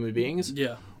transmit to human beings.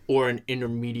 Yeah. Or an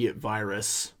intermediate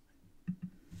virus.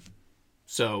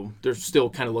 So they're still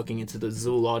kind of looking into the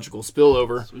zoological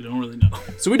spillover. So we don't really know.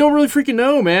 So we don't really freaking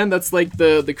know, man. That's like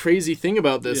the crazy thing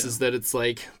about this Yeah. is that it's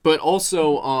like, but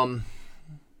also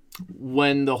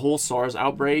when the whole SARS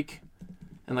outbreak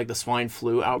and like the swine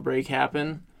flu outbreak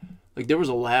happened, like there was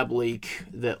a lab leak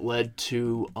that led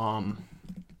to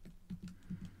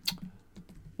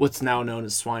what's now known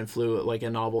as swine flu, like a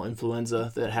novel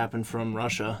influenza that happened from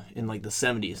Russia in like the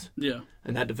 70s. Yeah.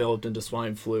 And that developed into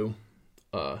swine flu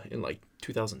in like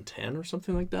 2010 or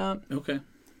something like that. Okay.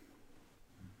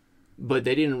 But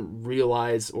they didn't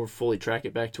realize or fully track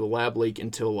it back to a lab leak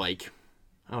until like,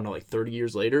 I don't know, like 30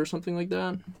 years later or something like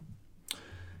that.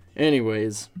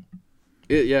 Anyways,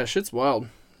 shit's wild,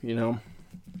 you know.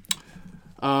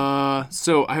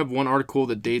 So I have one article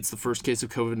that dates the first case of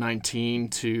COVID-19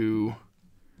 to,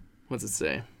 what's it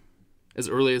say? As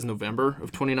early as November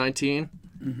of 2019.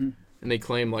 Mm-hmm. And they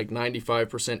claim like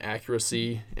 95%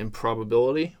 accuracy and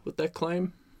probability with that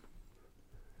claim.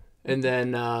 And then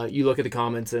you look at the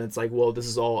comments and it's like, well, this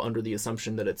is all under the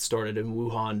assumption that it started in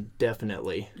Wuhan,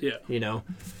 definitely. Yeah. You know?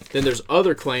 Then there's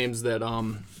other claims that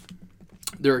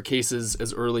there are cases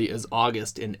as early as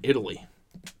August in Italy.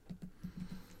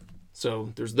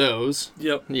 So there's those.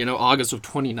 Yep. You know, August of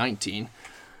 2019.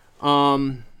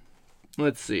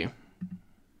 Let's see.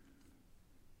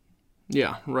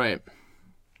 Yeah, right.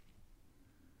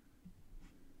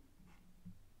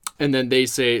 And then they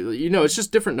say, you know, it's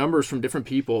just different numbers from different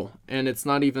people. And it's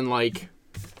not even like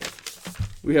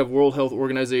we have World Health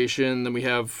Organization, then we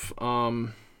have,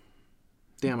 damn,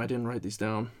 I didn't write these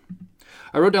down.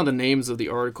 I wrote down the names of the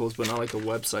articles, but not like the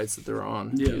websites that they're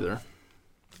on either.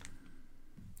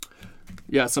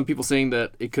 Yeah, some people saying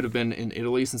that it could have been in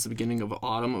Italy since the beginning of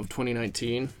autumn of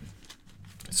 2019.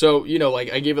 So, you know,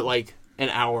 like I gave it like an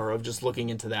hour of just looking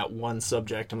into that one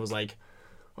subject and was like,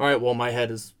 all right, well, my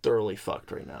head is thoroughly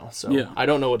fucked right now. So I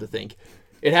don't know what to think.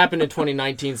 It happened in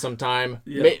 2019 sometime.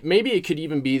 Yeah. Maybe it could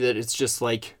even be that it's just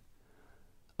like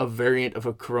a variant of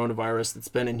a coronavirus that's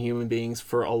been in human beings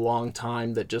for a long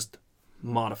time that just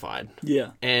modified.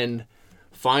 Yeah. And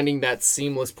finding that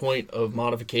seamless point of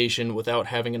modification without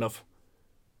having enough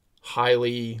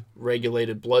highly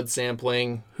regulated blood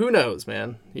sampling. Who knows,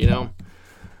 man? You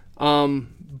know?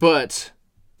 But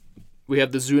we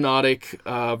have the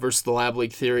zoonotic versus the lab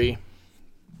leak theory.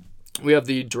 We have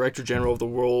the Director General of the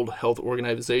World Health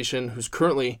Organization, who's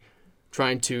currently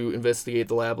trying to investigate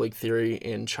the lab leak theory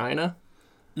in China.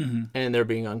 Mm-hmm. And they're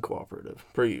being uncooperative,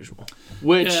 per usual.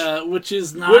 Which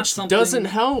is not something... doesn't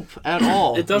help at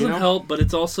all. It doesn't you know? help, but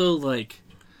it's also like...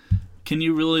 Can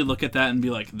you really look at that and be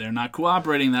like, they're not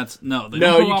cooperating? They don't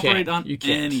cooperate on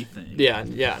anything. Yeah,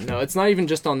 no, it's not even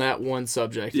just on that one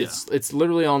subject. Yeah. It's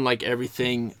literally on like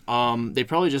everything. They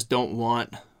probably just don't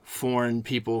want foreign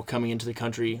people coming into the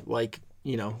country like,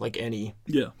 you know, like any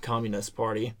communist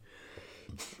party,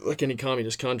 like any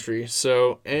communist country.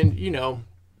 So, and you know,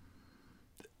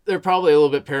 they're probably a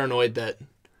little bit paranoid that,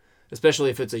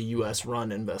 especially if it's a U.S.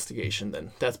 run investigation,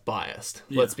 then that's biased.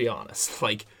 Yeah. Let's be honest.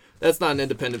 Like, that's not an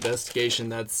independent investigation.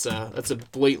 That's a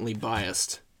blatantly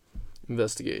biased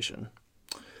investigation.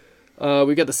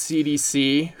 We got the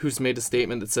CDC, who's made a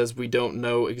statement that says we don't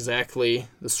know exactly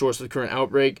the source of the current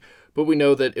outbreak, but we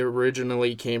know that it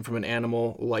originally came from an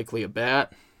animal, likely a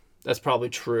bat. That's probably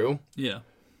true. Yeah.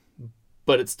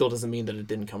 But it still doesn't mean that it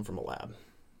didn't come from a lab.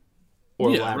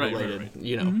 Or lab-related, right.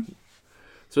 you know. Mm-hmm.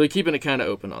 So we're keeping it kind of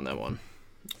open on that one.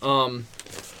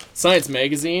 Science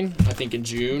Magazine, I think in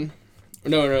June...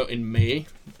 No, in May.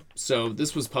 So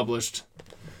this was published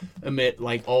amid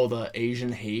like all the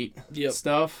Asian hate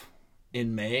stuff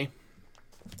in May.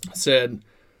 Said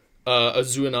a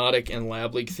zoonotic and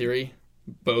lab leak theory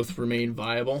both remain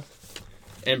viable,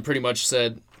 and pretty much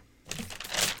said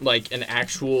like an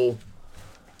actual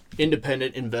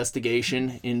independent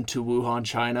investigation into Wuhan,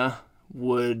 China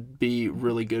would be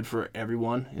really good for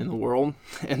everyone in the world,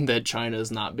 and that China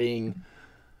is not being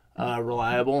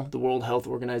reliable. The World Health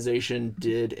Organization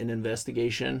did an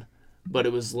investigation, but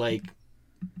it was like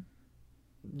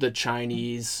the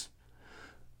Chinese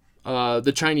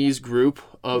group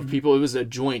of people. It was a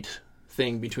joint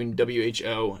thing between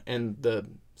WHO and the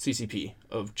CCP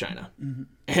of China.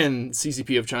 And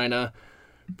CCP of China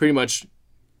pretty much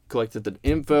collected the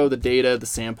info, the data, the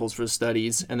samples for the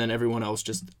studies, and then everyone else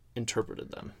just interpreted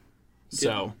them.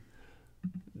 So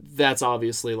that's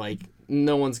obviously like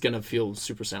no one's going to feel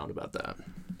super sound about that.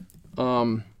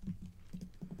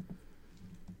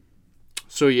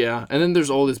 So yeah, and then there's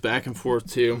all this back and forth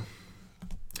too.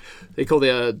 They call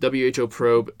the WHO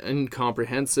probe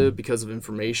incomprehensive because of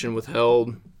information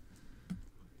withheld.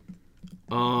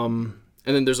 And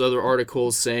then there's other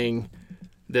articles saying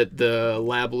that the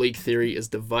lab leak theory is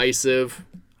divisive.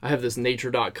 I have this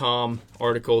nature.com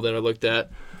article that I looked at.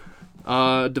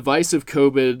 Divisive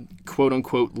COVID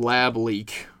quote-unquote lab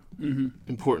leak.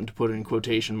 Important to put it in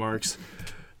quotation marks.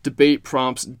 Debate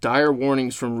prompts dire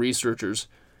warnings from researchers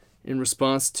in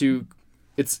response to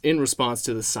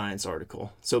the Science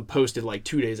article. So posted like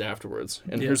 2 days afterwards.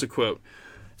 And here's a quote.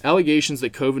 Allegations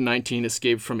that COVID-19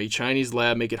 escaped from a Chinese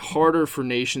lab make it harder for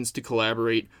nations to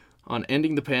collaborate on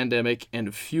ending the pandemic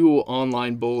and fuel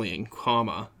online bullying,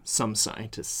 some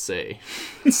scientists say.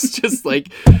 It's just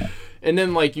like, and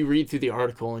then like you read through the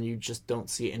article and you just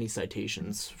don't see any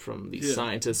citations from these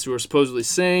scientists who are supposedly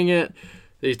saying it.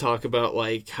 They talk about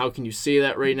like, how can you say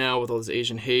that right now with all this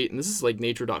Asian hate? And this is like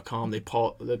nature.com. They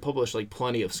publish like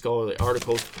plenty of scholarly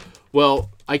articles.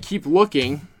 Well, I keep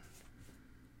looking,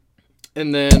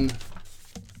 and then,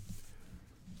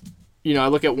 you know, I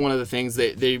look at one of the things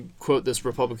they quote this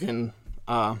Republican,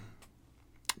 Matt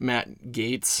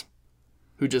Gaetz,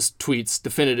 who just tweets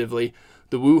definitively,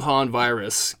 the Wuhan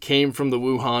virus came from the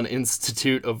Wuhan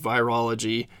Institute of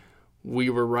Virology. We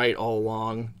were right all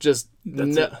along.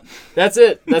 That's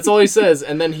it. That's all he says.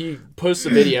 And then he posts a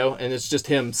video, and it's just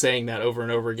him saying that over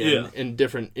and over again in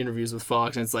different interviews with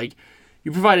Fox. And it's like,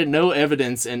 you provided no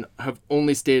evidence and have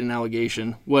only stated an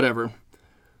allegation. Whatever.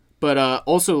 But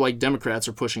also, like, Democrats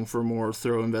are pushing for more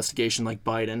thorough investigation, like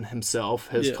Biden himself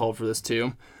has called for this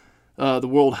too. The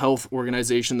World Health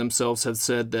Organization themselves have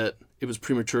said that it was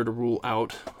premature to rule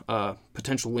out a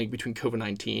potential link between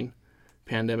COVID-19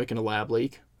 pandemic and a lab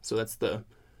leak. So that's the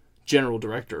general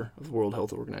director of the World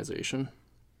Health Organization.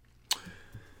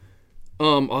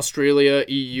 Australia,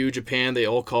 EU, Japan, they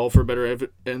all call for better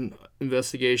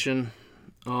investigation.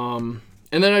 And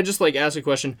then I just like ask a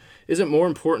question: Is it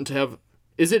important to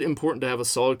have a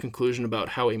solid conclusion about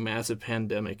how a massive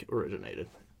pandemic originated?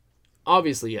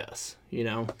 Obviously, yes. You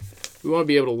know, we want to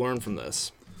be able to learn from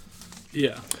this.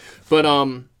 Yeah. But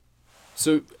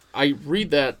so I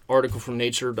read that article from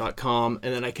nature.com,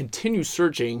 and then I continue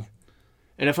searching,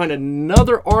 and I find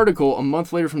another article a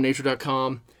month later from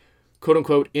nature.com, quote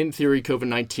unquote, in theory,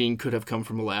 COVID-19 could have come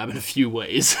from a lab in a few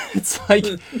ways. It's like,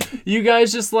 you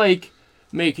guys just like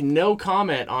make no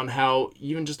comment on how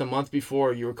even just a month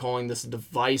before you were calling this a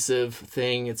divisive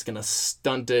thing, it's going to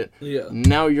stunt it. Yeah.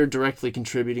 Now you're directly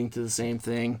contributing to the same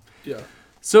thing. Yeah.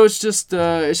 So it's just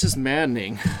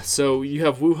maddening. So you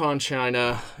have Wuhan,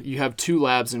 China. You have 2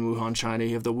 labs in Wuhan, China.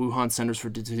 You have the Wuhan Centers for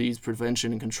Disease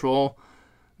Prevention and Control.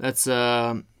 That's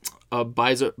a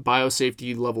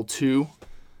biosafety level 2,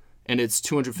 and it's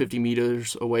 250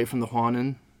 meters away from the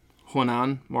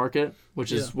Huanan market,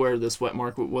 which is where this wet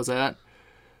market was at.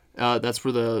 That's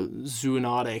where the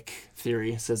zoonotic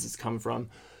theory says it's come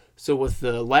from. So with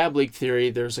the lab leak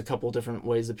theory, there's a couple different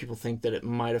ways that people think that it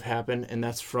might have happened, and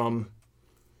that's from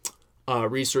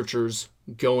researchers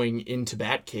going into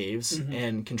bat caves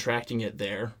and contracting it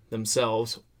there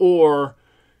themselves, or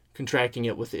contracting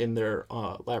it within their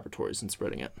laboratories and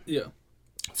spreading it. Yeah.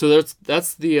 So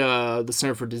that's the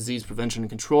Center for Disease Prevention and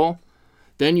Control.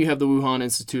 Then you have the Wuhan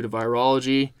Institute of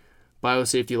Virology,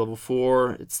 biosafety level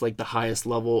 4. It's like the highest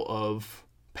level of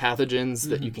pathogens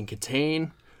that you can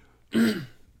contain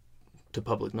to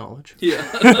public knowledge. Yeah.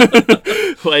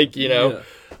 Like, you know.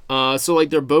 Yeah. So, like,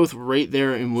 they're both right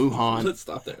there in Wuhan. Let's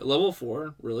stop there. Level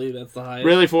 4? Really? That's the highest?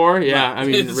 Really 4? Yeah. No, I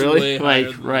mean, really?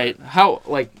 Like, right. That. How,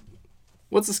 like,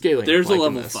 what's the scaling? There's like a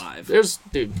level 5. There's,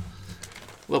 dude,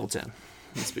 level 10.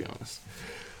 Let's be honest.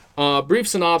 Brief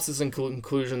synopsis and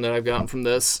conclusion that I've gotten from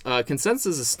this.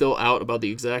 Consensus is still out about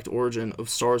the exact origin of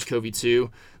SARS-CoV-2.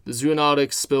 The zoonotic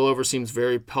spillover seems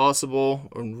very possible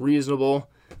and reasonable,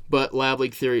 but lab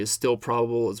leak theory is still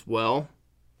probable as well.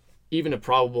 Even if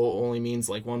probable only means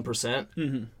like 1%.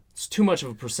 Mm-hmm. It's too much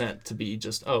of a percent to be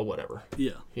just, oh, whatever.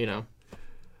 Yeah. You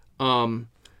know?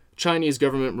 Chinese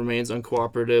government remains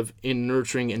uncooperative in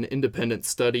nurturing an independent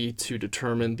study to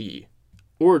determine the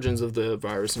origins of the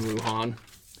virus in Wuhan.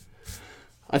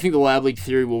 I think the lab leak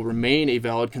theory will remain a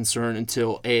valid concern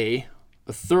until A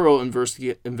thorough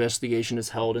investigation is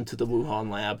held into the Wuhan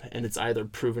lab, and it's either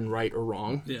proven right or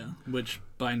wrong. Yeah, which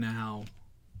by now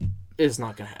it's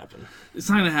not going to happen. It's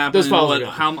not going to happen. Those files are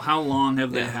how long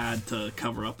have they had to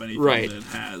cover up anything that it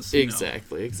has?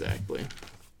 Exactly.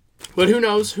 But who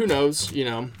knows?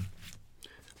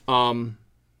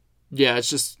 Yeah, it's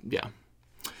just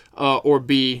or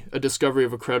B, a discovery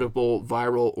of a credible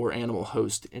viral or animal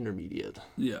host intermediate.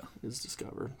 Yeah, is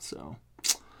discovered. So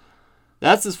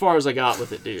that's as far as I got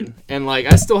with it, dude. And like,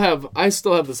 I still have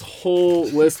this whole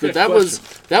list. That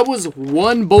was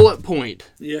one bullet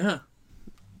point. Yeah.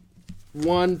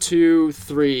 1, 2,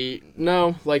 3.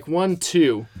 No, like 1,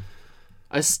 2.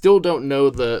 I still don't know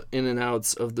the in and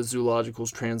outs of the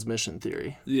zoological's transmission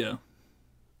theory. Yeah.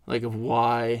 Like of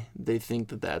why they think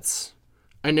that that's.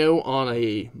 I know on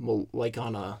a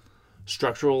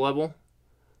structural level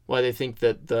why they think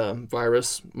that the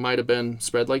virus might have been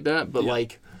spread like that, but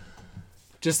like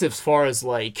just as far as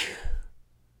like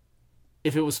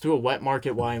if it was through a wet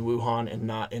market, why in Wuhan and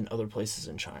not in other places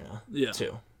in China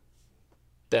too.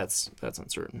 That's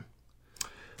uncertain.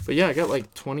 But yeah, I got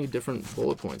like 20 different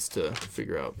bullet points to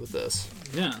figure out with this.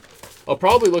 Yeah. I'll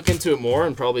probably look into it more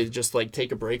and probably just like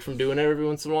take a break from doing it every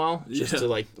once in a while. Just to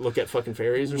like look at fucking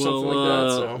fairies or something like that.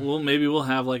 So. Well, maybe we'll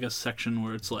have like a section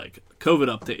where it's like COVID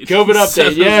update. COVID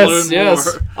update,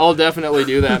 yes. I'll definitely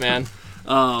do that, man.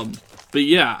 But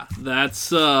yeah, that's,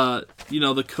 the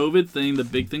COVID thing, the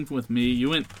big thing with me,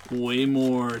 you went way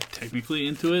more technically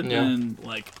into it than,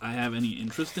 like, I have any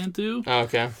interest into. Oh,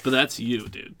 okay. But that's you,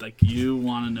 dude. Like, you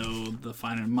want to know the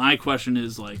finer. My question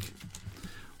is, like,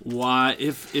 why,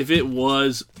 if it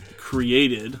was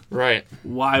created, right?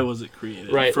 Why was it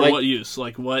created? Right. For what use?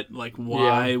 Like,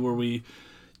 why were we...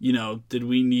 did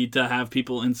we need to have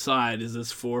people inside? Is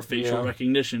this for facial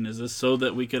recognition? Is this so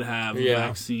that we could have a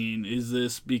vaccine? Is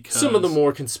this because... Some of the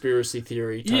more conspiracy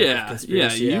theory type of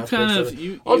conspiracy you kind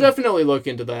of... I'll definitely look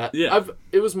into that. Yeah.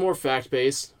 It was more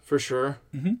fact-based, for sure.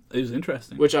 Mm-hmm. It was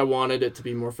interesting. Which I wanted it to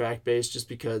be more fact-based just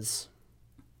because...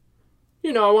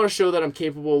 I want to show that I'm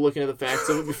capable of looking at the facts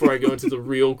of it before I go into the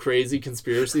real crazy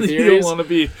conspiracy theories. You don't want to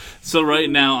be... So right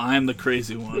now, I'm the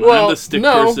crazy one. Well, I'm the stick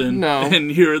person.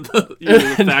 And you're the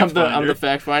fact finder. I'm the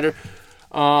fact finder.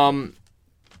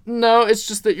 No, it's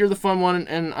just that you're the fun one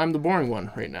and I'm the boring one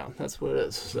right now. That's what it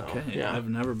is. So, okay. Yeah. I've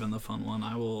never been the fun one.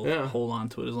 I will hold on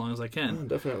to it as long as I can. Oh,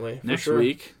 definitely. Next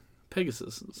week,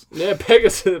 Pegasus. Yeah,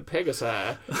 Pegasus.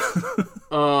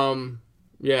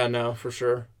 Yeah, no, for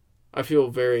sure. I feel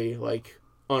very,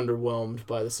 underwhelmed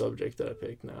by the subject that I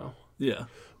picked now. Yeah.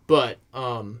 But,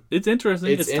 it's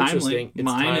interesting. It's timely. It's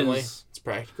Mine timely. Is, it's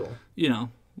practical.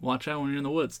 Watch out when you're in the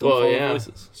woods. Don't follow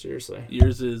voices. Seriously.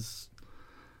 Yours is,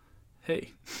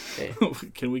 hey.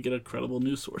 Can we get a credible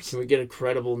news source?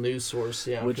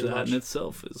 Yeah, which that in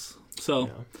itself is. So,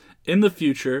 in the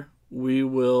future, we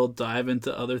will dive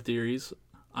into other theories.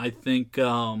 I think,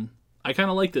 I kind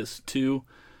of like this. 2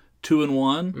 and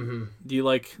 1. Mm-hmm. Do you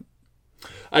like...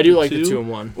 I do like the 2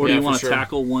 and 1. Or do you want to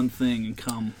tackle one thing and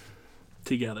come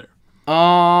together?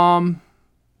 I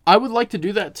would like to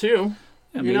do that too.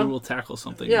 Yeah, maybe we'll tackle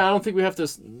something. Yeah, I don't think we have to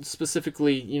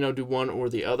specifically, do one or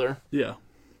the other. Yeah.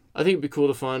 I think it'd be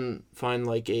cool to find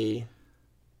like a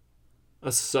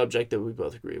subject that we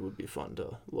both agree would be fun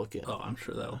to look at. Oh, I'm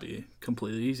sure that'll be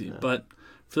completely easy. Yeah. But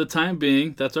for the time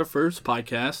being, that's our first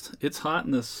podcast. It's hot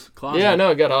in this closet. Yeah, no,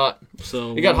 it got hot.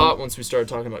 So it got hot once we started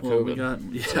talking about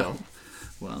COVID. So.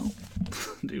 Well,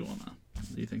 do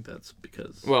you think that's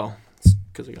because... Well, it's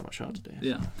because I got my shot today.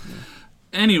 Yeah.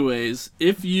 Anyways,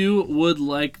 if you would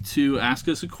like to ask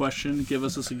us a question, give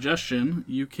us a suggestion,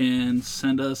 you can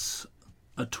send us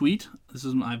a tweet.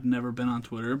 I've never been on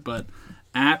Twitter, but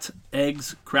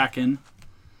 @eggskraken.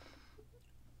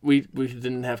 We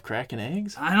didn't have Kraken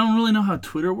eggs? I don't really know how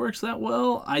Twitter works that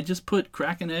well. I just put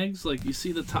Kraken eggs, like you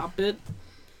see the top bit.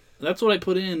 That's what I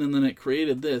put in, and then it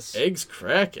created this. Eggs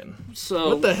Kraken. So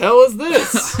what the hell is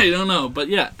this? I don't know, but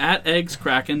yeah,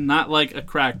 @eggskraken, not like a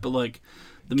crack, but like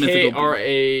the mythical.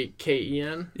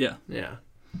 Kraken. Yeah.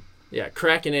 Yeah.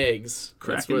 Kraken eggs.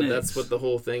 Kraken eggs. That's what the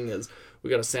whole thing is.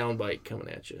 We got a soundbite coming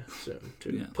at you soon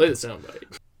too. Yeah. Play the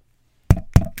soundbite.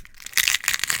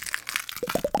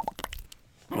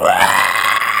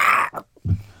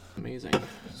 Amazing.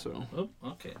 So. Oh,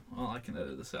 okay. Well, I can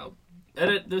edit this out.